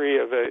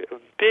anniversary of a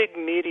big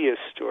media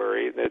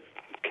story that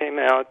came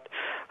out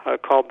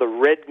called the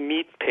Red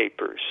Meat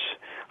Papers.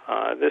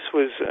 This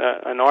was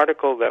an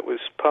article that was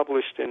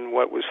published in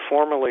what was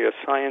formerly a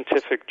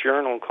scientific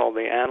journal called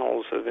the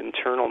Annals of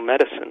Internal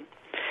Medicine.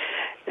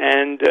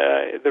 And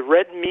the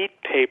Red Meat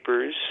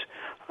Papers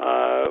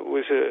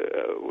was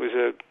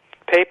a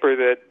paper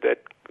that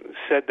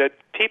said that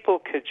people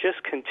could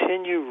just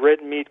continue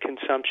red meat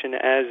consumption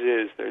as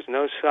is. There's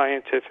no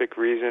scientific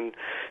reason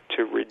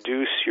to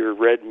reduce your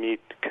red meat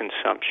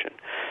consumption.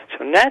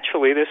 So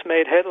naturally, this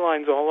made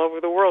headlines all over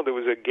the world. It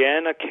was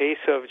again a case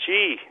of,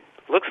 gee,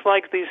 looks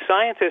like these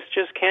scientists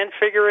just can't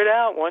figure it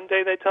out. One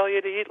day they tell you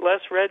to eat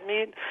less red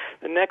meat.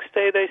 The next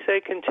day they say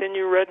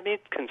continue red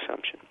meat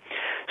consumption.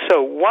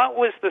 So what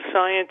was the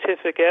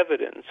scientific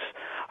evidence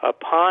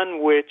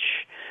upon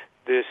which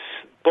this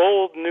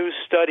bold new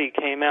study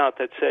came out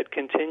that said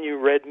continue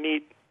red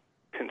meat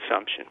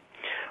consumption?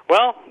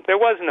 Well, there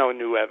was no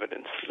new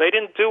evidence. They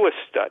didn't do a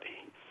study.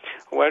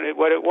 What it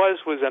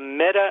was a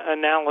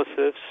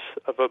meta-analysis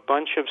of a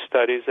bunch of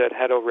studies that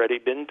had already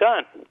been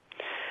done.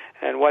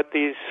 And what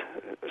these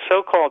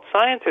so-called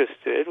scientists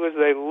did was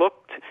they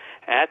looked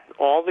at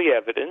all the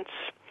evidence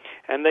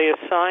and they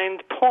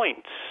assigned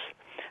points.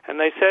 And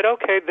they said,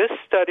 okay, this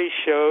study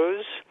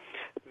shows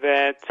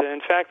that,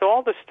 in fact,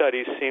 all the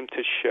studies seem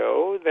to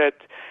show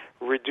that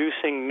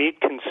reducing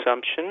meat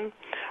consumption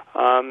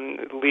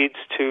leads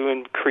to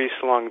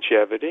increased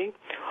longevity.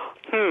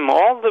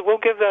 We'll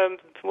give the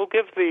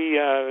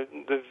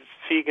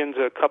vegans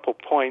a couple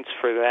points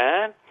for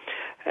that.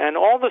 And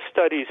all the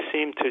studies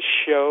seem to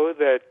show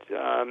that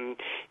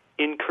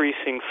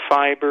increasing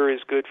fiber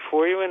is good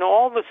for you, and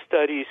all the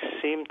studies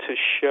seem to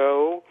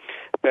show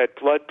that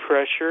blood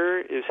pressure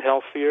is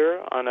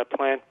healthier on a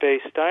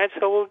plant-based diet,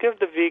 so we'll give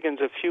the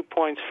vegans a few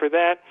points for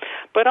that.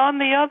 But on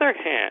the other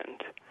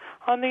hand,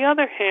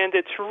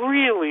 it's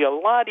really a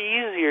lot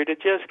easier to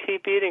just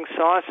keep eating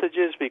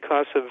sausages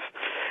because of,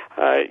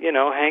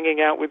 hanging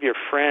out with your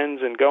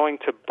friends and going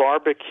to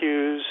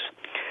barbecues.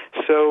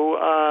 So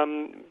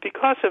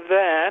because of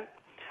that,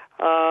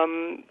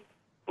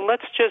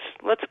 let's give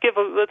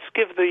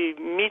the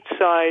meat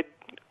side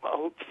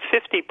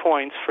 50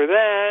 points for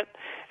that,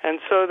 and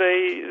so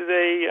they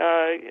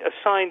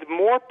assigned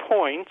more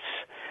points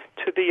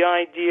to the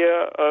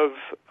idea of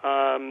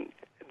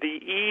the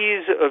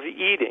ease of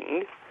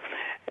eating,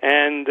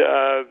 and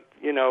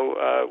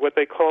what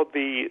they called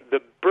the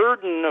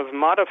burden of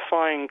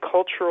modifying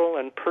cultural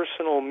and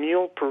personal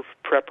meal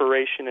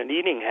preparation and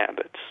eating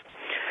habits.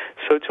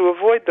 So to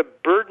avoid the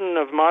burden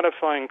of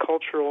modifying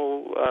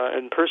cultural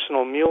and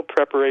personal meal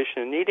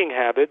preparation and eating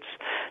habits,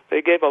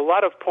 they gave a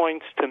lot of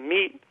points to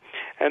meat,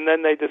 and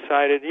then they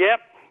decided,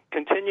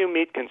 continue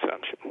meat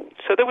consumption.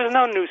 So there was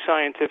no new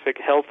scientific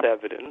health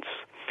evidence.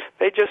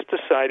 They just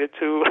decided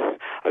to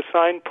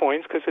assign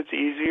points because it's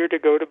easier to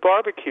go to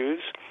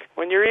barbecues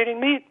when you're eating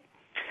meat.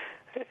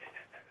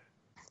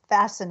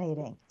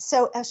 Fascinating.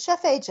 So,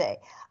 Chef AJ,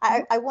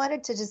 I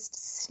wanted to just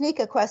sneak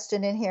a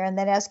question in here and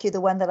then ask you the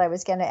one that I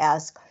was going to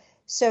ask.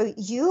 So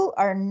you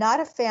are not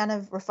a fan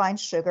of refined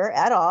sugar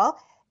at all,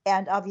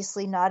 and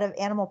obviously not of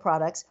animal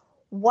products.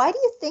 Why do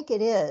you think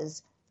it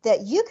is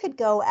that you could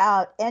go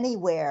out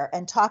anywhere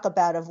and talk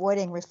about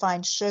avoiding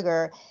refined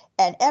sugar,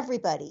 and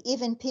everybody,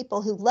 even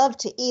people who love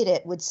to eat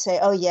it, would say,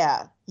 oh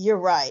yeah, you're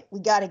right, we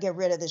got to get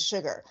rid of the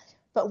sugar.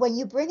 But when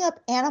you bring up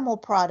animal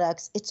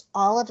products, it's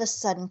all of a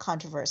sudden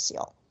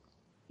controversial.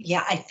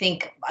 Yeah, I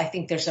think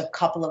there's a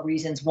couple of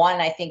reasons.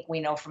 One, I think we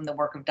know from the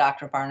work of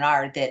Dr.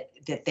 Barnard that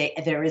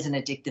there is an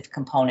addictive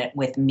component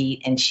with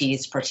meat and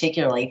cheese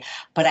particularly.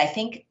 But I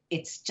think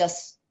it's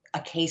just a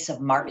case of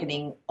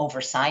marketing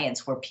over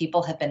science, where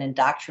people have been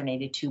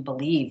indoctrinated to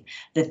believe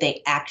that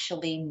they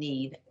actually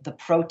need the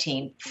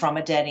protein from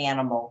a dead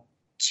animal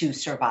to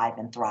survive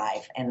and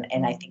thrive.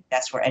 And I think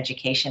that's where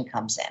education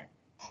comes in.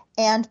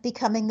 And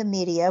becoming the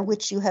media,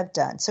 which you have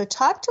done. So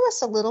talk to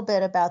us a little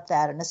bit about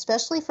that, and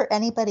especially for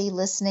anybody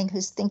listening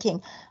who's thinking,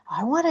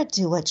 I want to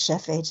do what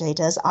Chef AJ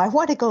does. I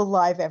want to go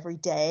live every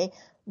day.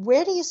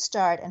 Where do you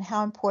start, and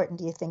how important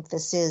do you think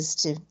this is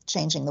to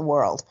changing the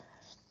world?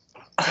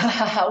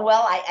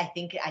 Well, I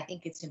think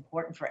it's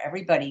important for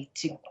everybody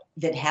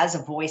that has a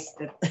voice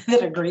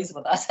that agrees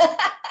with us to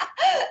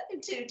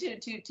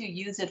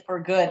use it for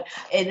good.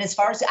 And as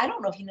far as, I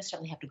don't know if you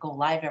necessarily have to go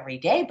live every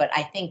day, but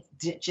I think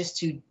just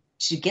to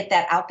get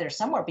that out there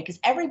somewhere, because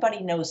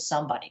everybody knows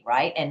somebody,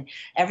 right? And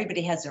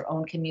everybody has their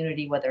own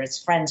community, whether it's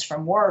friends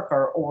from work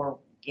or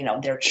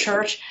their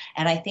church.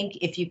 And I think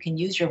if you can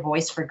use your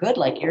voice for good,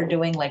 like you're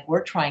doing, like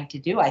we're trying to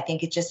do, I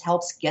think it just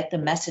helps get the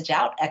message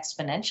out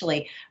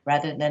exponentially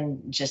rather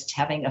than just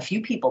having a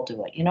few people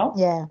do it,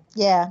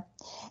 Yeah.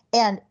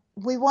 And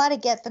we want to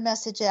get the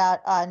message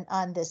out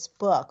on this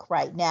book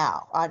right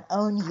now, on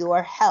Own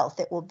Your Health.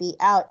 It will be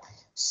out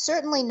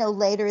certainly no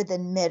later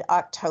than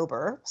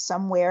mid-October,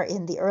 somewhere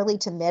in the early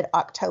to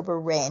mid-October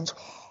range.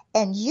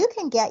 And you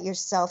can get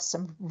yourself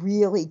some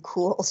really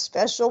cool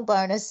special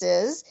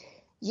bonuses.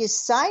 You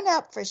sign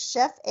up for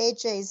Chef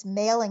AJ's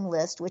mailing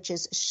list, which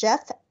is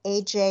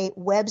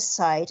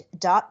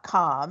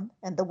chefajwebsite.com.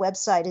 And the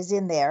website is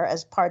in there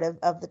as part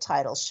of the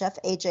title,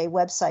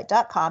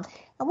 chefajwebsite.com.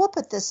 And we'll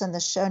put this in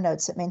the show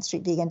notes at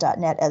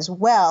mainstreetvegan.net as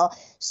well.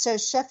 So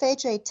Chef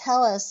AJ,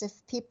 tell us, if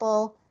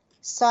people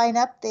sign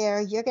up there,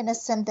 you're going to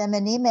send them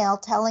an email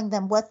telling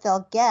them what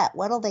they'll get.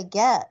 What'll they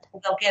get?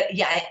 They'll get,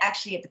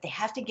 but they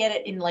have to get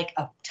it in like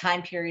a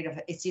time period of,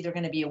 it's either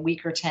going to be a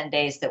week or 10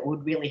 days that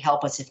would really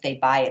help us if they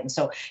buy it. And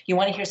so you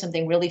want to hear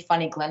something really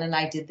funny? Glenn and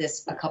I did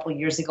this a couple of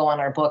years ago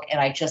on our book,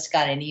 and I just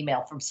got an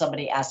email from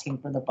somebody asking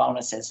for the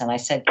bonuses. And I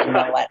said, you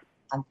know what?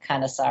 I'm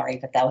kind of sorry,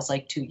 but that was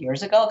like 2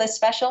 years ago, this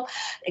special,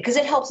 because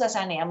it helps us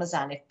on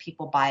Amazon if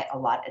people buy a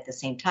lot at the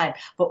same time.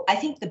 But I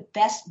think the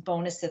best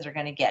bonus that they're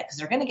going to get, because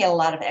they're going to get a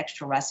lot of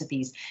extra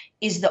recipes,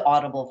 is the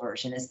Audible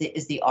version, is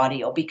the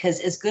audio. Because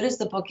as good as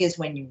the book is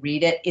when you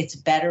read it, it's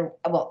better,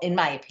 well, in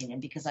my opinion,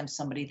 because I'm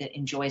somebody that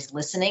enjoys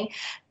listening,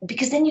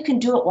 because then you can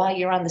do it while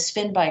you're on the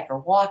spin bike or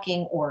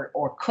walking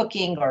or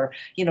cooking or,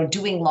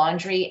 doing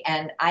laundry.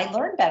 And I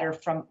learn better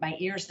from my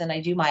ears than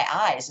I do my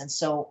eyes. And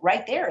so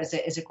right there is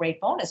a great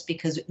bonus,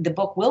 because the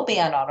book will be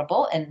on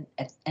Audible, and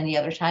at any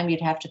other time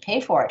you'd have to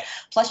pay for it.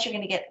 Plus, you're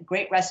going to get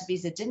great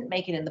recipes that didn't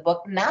make it in the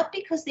book, not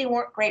because they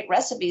weren't great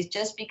recipes,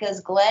 just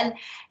because Glenn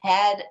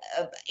had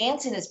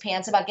ants in his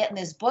pants about getting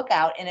this book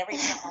out, and every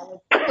time I would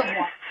think of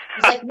one,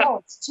 he's like, no,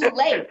 it's too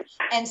late.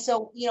 And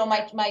so,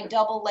 my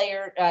double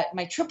layer,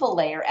 my triple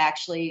layer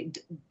actually,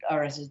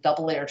 or is it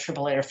double layer,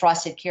 triple layer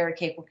frosted carrot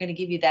cake, we're going to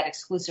give you that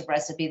exclusive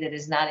recipe that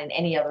is not in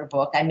any other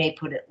book. I may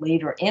put it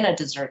later in a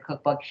dessert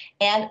cookbook,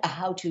 and a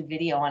how-to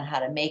video on how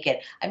to make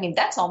it. I mean,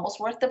 that's almost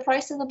worth the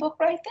price of the book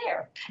right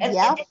there. And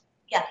yeah.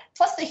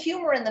 Plus the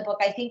humor in the book,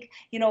 I think,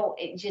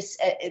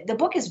 the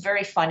book is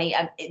very funny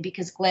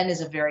because Glenn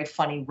is a very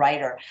funny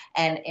writer.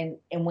 And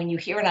when you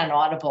hear it on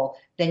Audible,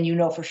 then you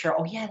know for sure,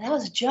 oh, yeah, that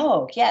was a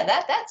joke. Yeah,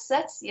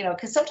 that's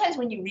because sometimes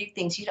when you read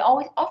things, you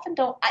often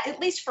don't, at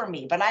least for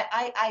me, but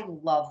I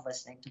love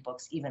listening to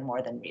books even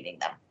more than reading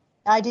them.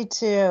 I do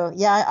too.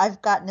 Yeah,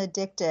 I've gotten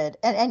addicted.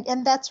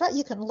 And that's right.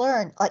 You can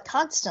learn like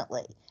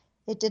constantly.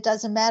 It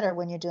doesn't matter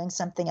when you're doing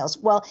something else.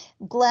 Well,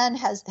 Glenn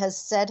has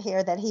said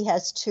here that he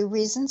has 2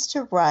 reasons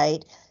to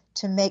write: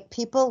 to make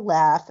people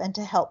laugh and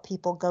to help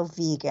people go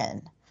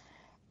vegan.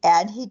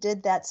 And he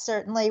did that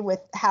certainly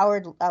with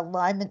Howard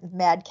Lyman's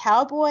Mad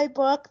Cowboy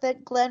book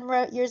that Glenn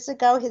wrote years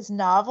ago, his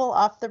novel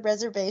Off the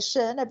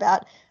Reservation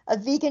about a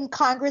vegan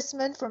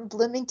congressman from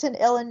Bloomington,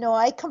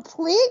 Illinois,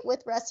 complete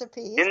with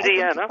recipes.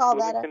 Indiana.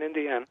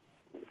 Indiana.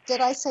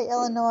 Did I say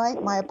Illinois?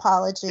 My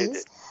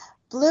apologies.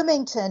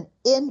 Bloomington,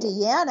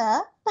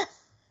 Indiana.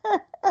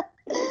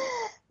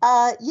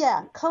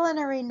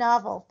 Culinary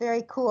novel.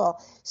 Very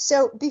cool.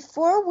 So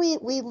before we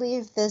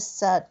leave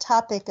this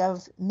topic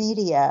of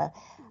media,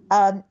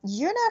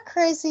 you're not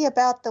crazy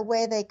about the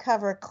way they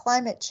cover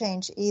climate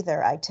change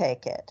either, I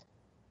take it.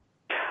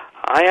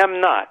 I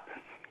am not.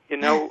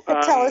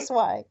 Tell us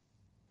why.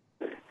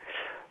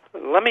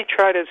 Let me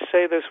try to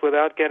say this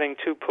without getting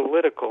too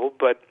political,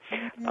 but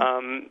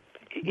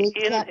we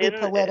can't be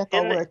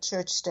political. We're a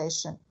church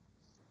station.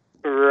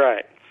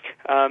 Right.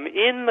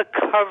 In the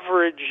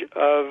coverage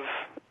of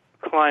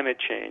climate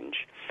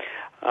change,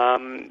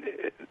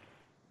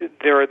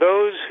 there are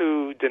those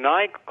who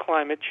deny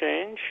climate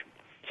change,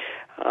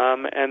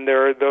 and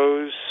there are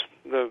those,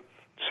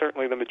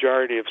 certainly the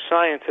majority of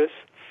scientists,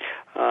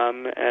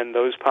 and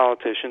those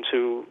politicians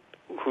who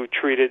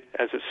treat it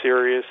as a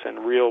serious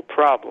and real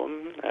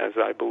problem, as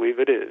I believe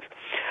it is.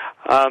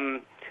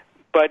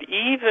 But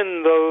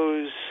even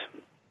those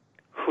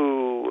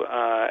who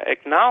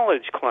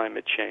acknowledge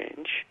climate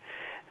change,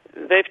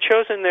 they've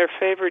chosen their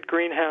favorite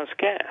greenhouse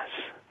gas,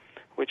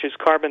 which is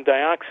carbon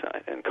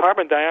dioxide. And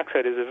carbon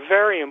dioxide is a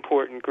very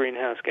important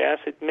greenhouse gas.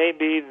 It may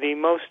be the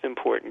most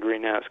important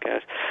greenhouse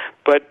gas.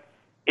 But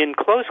in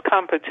close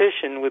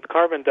competition with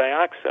carbon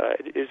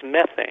dioxide is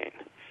methane.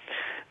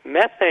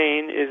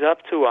 Methane is up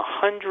to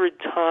 100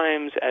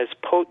 times as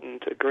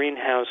potent a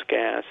greenhouse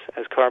gas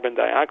as carbon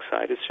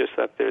dioxide. It's just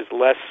that there's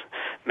less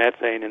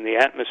methane in the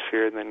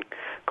atmosphere than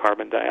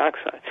carbon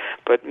dioxide.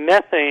 But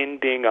methane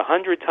being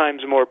 100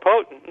 times more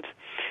potent,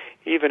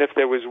 even if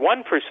there was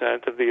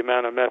 1% of the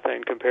amount of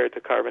methane compared to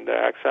carbon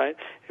dioxide,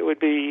 it would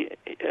be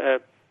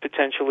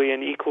potentially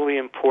an equally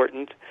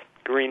important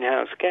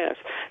greenhouse gas.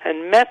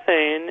 And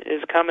methane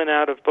is coming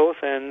out of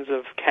both ends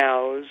of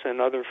cows and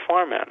other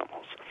farm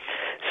animals.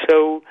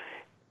 So,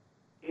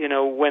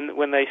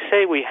 when they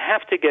say we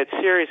have to get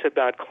serious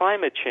about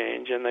climate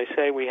change, and they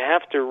say we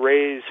have to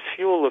raise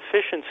fuel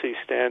efficiency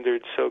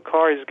standards so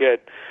cars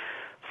get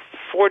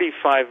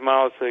 45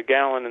 miles to the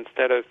gallon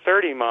instead of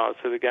 30 miles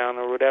to the gallon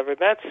or whatever,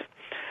 that's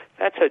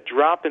a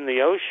drop in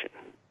the ocean.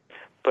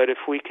 But if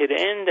we could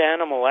end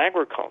animal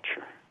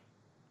agriculture,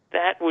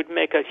 that would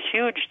make a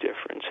huge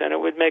difference, and it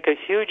would make a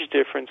huge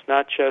difference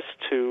not just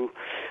to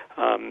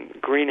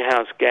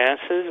greenhouse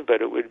gases,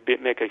 but it would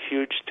make a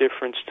huge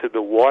difference to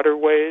the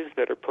waterways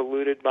that are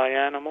polluted by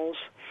animals.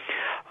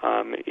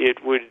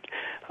 It would,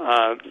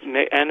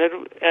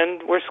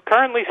 and we're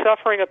currently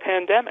suffering a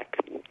pandemic.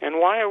 And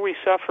why are we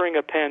suffering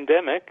a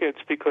pandemic?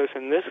 It's because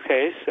in this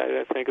case,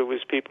 I think it was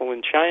people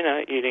in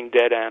China eating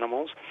dead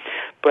animals,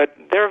 but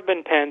there have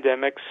been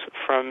pandemics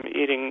from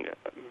eating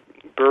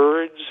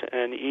birds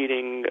and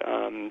eating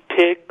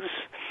pigs,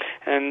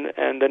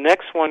 and the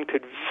next one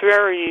could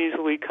very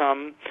easily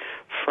come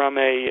from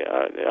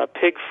a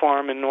pig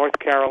farm in North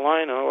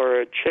Carolina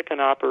or a chicken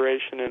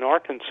operation in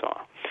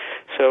Arkansas.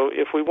 So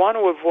if we want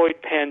to avoid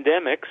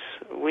pandemics,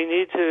 we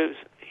need to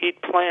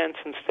eat plants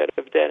instead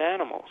of dead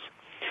animals.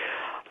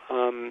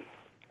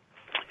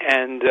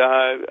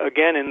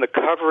 Again, in the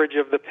coverage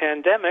of the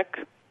pandemic,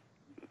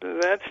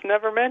 that's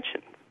never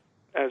mentioned.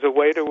 as a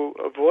way to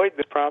avoid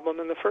this problem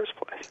in the first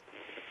place.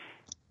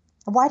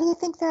 Why do you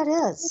think that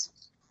is?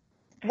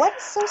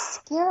 What's so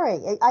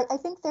scary? I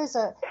think there's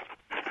a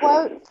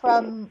quote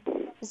from,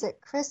 is it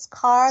Chris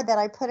Carr, that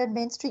I put in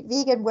Main Street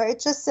Vegan, where it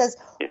just says,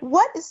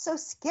 what is so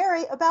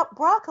scary about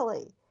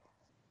broccoli?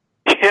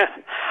 Yeah,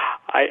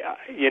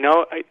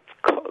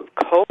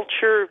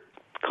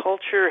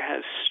 culture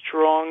has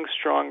strong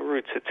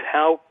roots. It's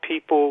how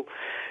people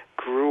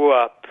grew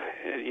up.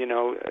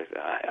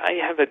 I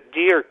have a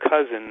dear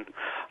cousin.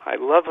 I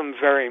love him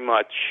very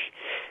much.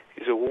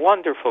 He's a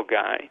wonderful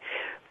guy.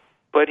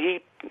 But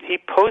he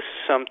posts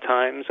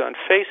sometimes on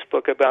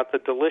Facebook about the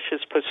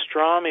delicious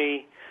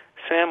pastrami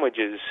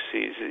sandwiches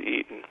he's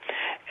eaten.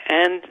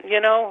 And,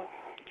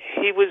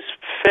 he was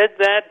fed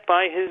that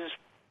by his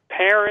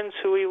parents,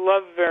 who he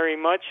loved very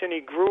much, and he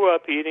grew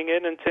up eating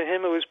it, and to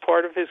him it was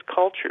part of his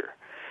culture.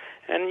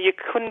 And you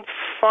couldn't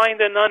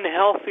find an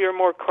unhealthier,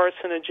 more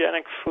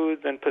carcinogenic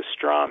food than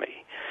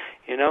pastrami,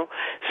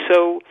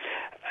 So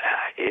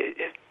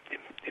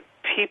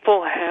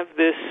people have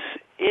this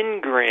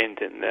ingrained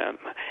in them,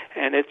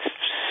 and it's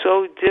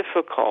so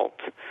difficult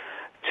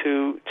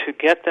to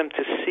get them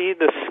to see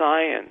the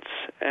science.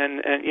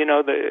 And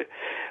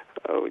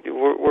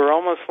we're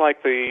almost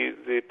like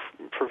the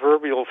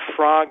proverbial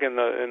frog in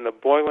the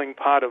boiling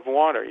pot of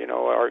water.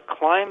 Our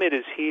climate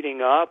is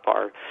heating up,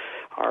 our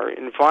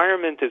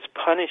environment is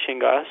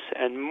punishing us,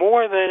 and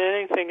more than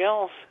anything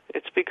else,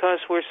 it's because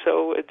we're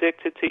so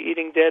addicted to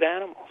eating dead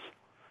animals.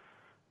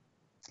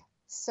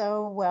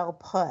 So well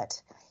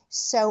put.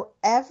 So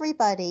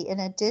everybody, in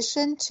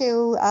addition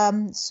to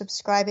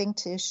subscribing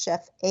to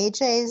Chef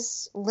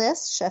AJ's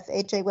list,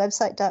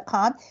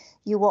 chefajwebsite.com,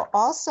 you will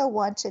also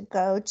want to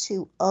go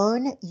to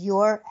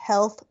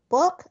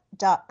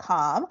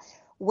ownyourhealthbook.com,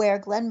 where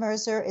Glenn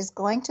Mercer is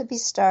going to be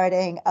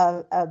starting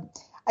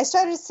I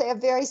started to say a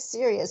very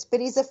serious, but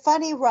he's a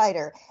funny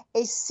writer,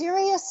 a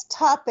serious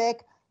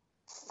topic,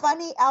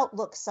 funny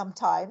outlook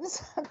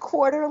sometimes, a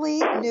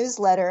quarterly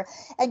newsletter.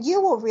 And you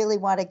will really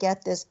want to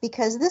get this,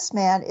 because this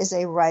man is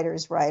a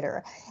writer's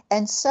writer.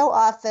 And so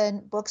often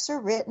books are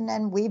written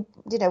and we,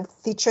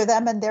 feature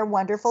them, and they're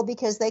wonderful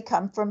because they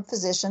come from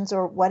physicians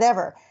or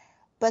whatever.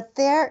 But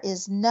there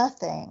is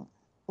nothing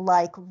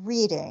like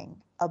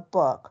reading a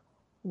book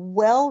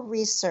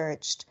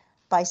well-researched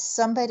by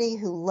somebody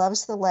who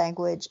loves the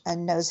language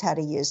and knows how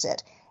to use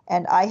it.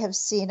 And I have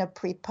seen a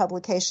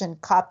pre-publication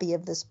copy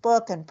of this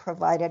book and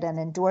provided an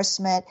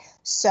endorsement.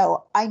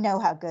 So I know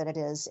how good it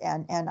is,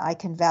 and I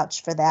can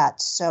vouch for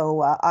that.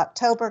 So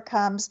October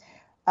comes,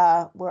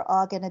 we're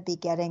all going to be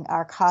getting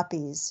our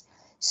copies.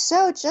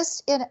 So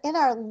just in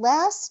our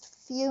last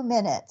few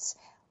minutes,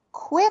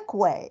 quick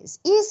ways,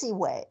 easy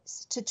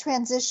ways to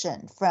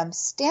transition from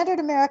standard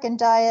American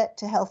diet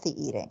to healthy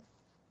eating.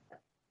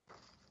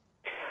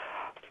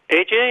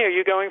 AJ, are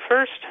you going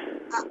first?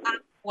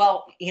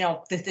 Well,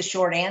 the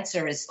short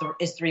answer is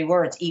 3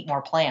 words: eat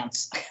more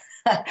plants.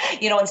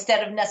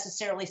 Instead of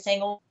necessarily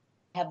saying, "Oh,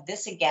 have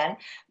this again,"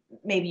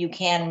 maybe you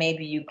can,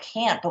 maybe you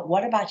can't. But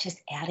what about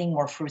just adding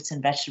more fruits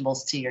and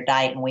vegetables to your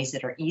diet in ways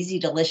that are easy,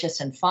 delicious,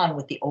 and fun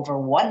with the over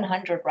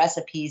 100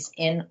 recipes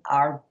in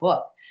our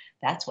book?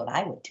 That's what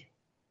I would do.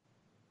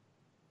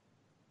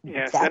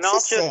 Yes, and I'll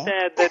just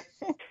add that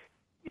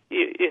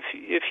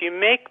if you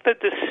make the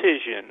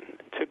decision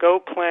to go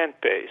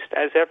plant-based,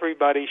 as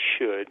everybody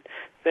should,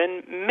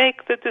 then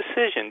make the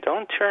decision.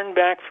 Don't turn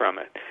back from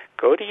it.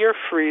 Go to your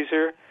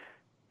freezer,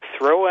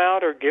 throw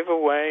out or give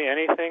away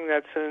anything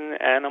that's in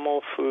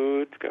animal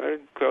food.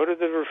 Go to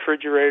the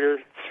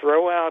refrigerator,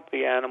 throw out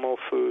the animal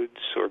foods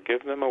or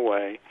give them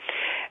away,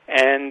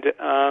 and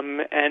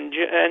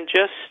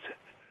just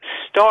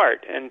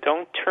start and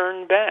don't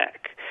turn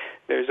back.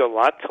 There's a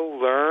lot to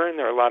learn.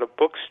 There are a lot of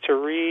books to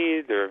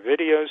read. There are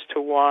videos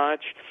to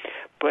watch.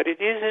 But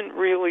it isn't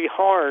really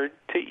hard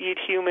to eat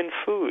human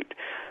food.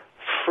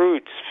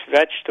 Fruits,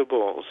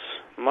 vegetables,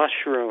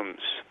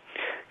 mushrooms,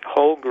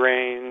 whole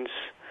grains,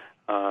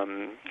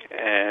 and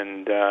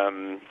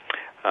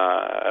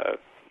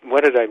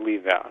what did I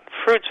leave out?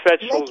 Fruits,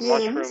 vegetables,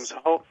 mushrooms,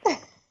 whole...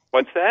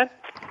 What's that?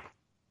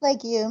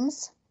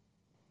 Legumes.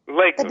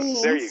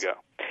 Legumes, there you go.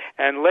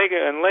 And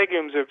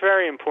legumes are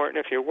very important.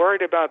 If you're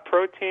worried about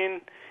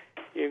protein,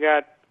 you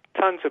got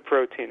tons of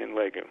protein in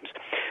legumes.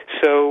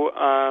 So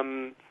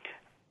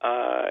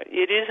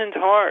it isn't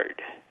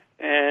hard,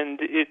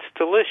 and it's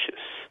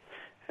delicious.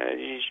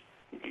 You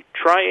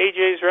try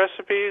AJ's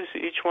recipes.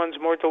 Each one's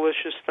more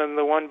delicious than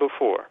the one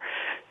before.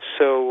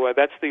 So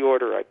that's the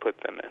order I put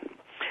them in.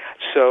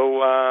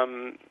 So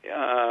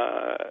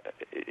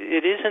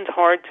it isn't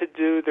hard to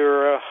do.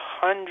 There are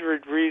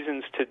 100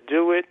 reasons to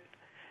do it.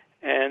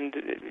 And,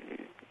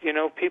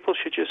 people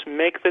should just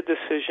make the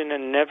decision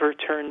and never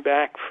turn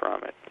back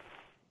from it.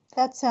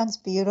 That sounds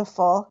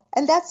beautiful.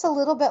 And that's a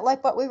little bit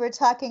like what we were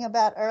talking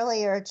about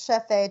earlier,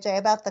 Chef AJ,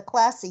 about the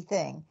classy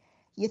thing.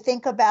 You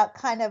think about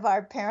kind of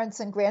our parents'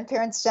 and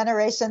grandparents'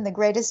 generation, the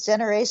greatest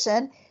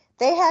generation.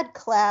 They had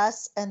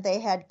class and they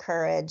had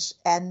courage,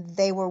 and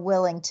they were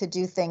willing to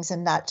do things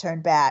and not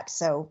turn back.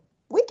 So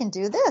we can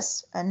do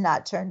this and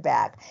not turn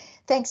back.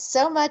 Thanks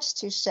so much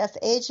to Chef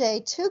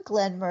AJ, to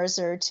Glenn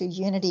Mercer, to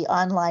Unity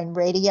Online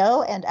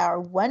Radio, and our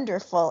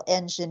wonderful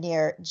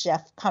engineer,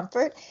 Jeff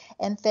Comfort.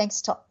 And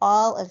thanks to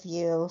all of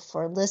you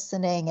for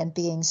listening and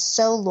being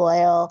so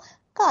loyal.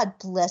 God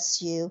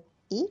bless you.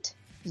 Eat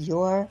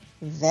your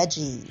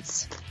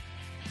veggies.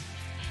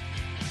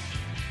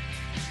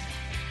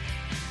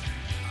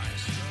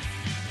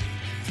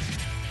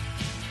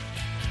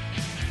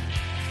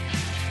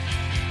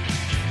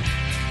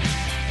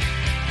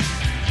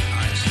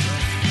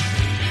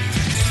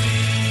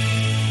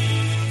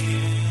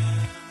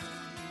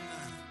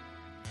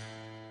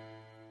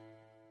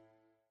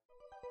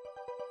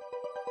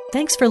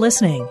 Thanks for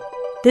listening.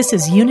 This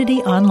is Unity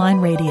Online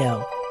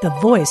Radio, the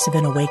voice of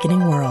an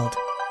awakening world.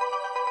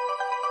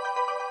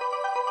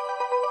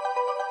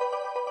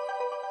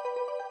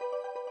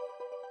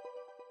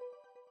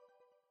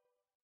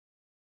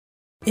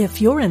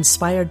 If you're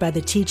inspired by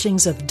the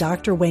teachings of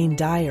Dr. Wayne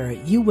Dyer,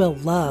 you will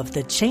love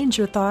the Change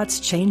Your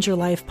Thoughts, Change Your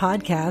Life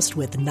podcast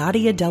with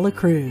Nadia Dela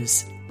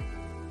Cruz.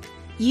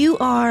 You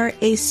are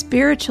a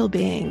spiritual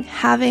being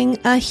having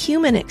a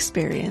human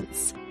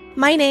experience.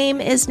 My name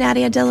is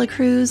Nadia Dela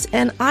Cruz,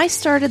 and I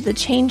started the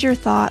Change Your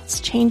Thoughts,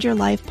 Change Your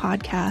Life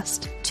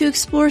podcast to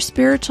explore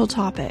spiritual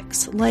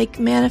topics like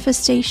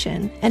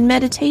manifestation and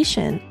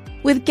meditation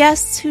with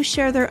guests who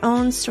share their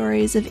own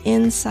stories of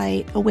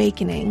insight,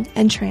 awakening,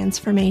 and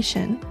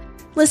transformation.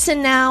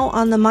 Listen now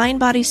on the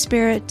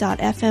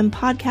mindbodyspirit.fm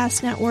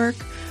podcast network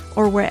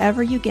or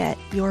wherever you get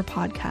your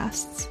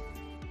podcasts.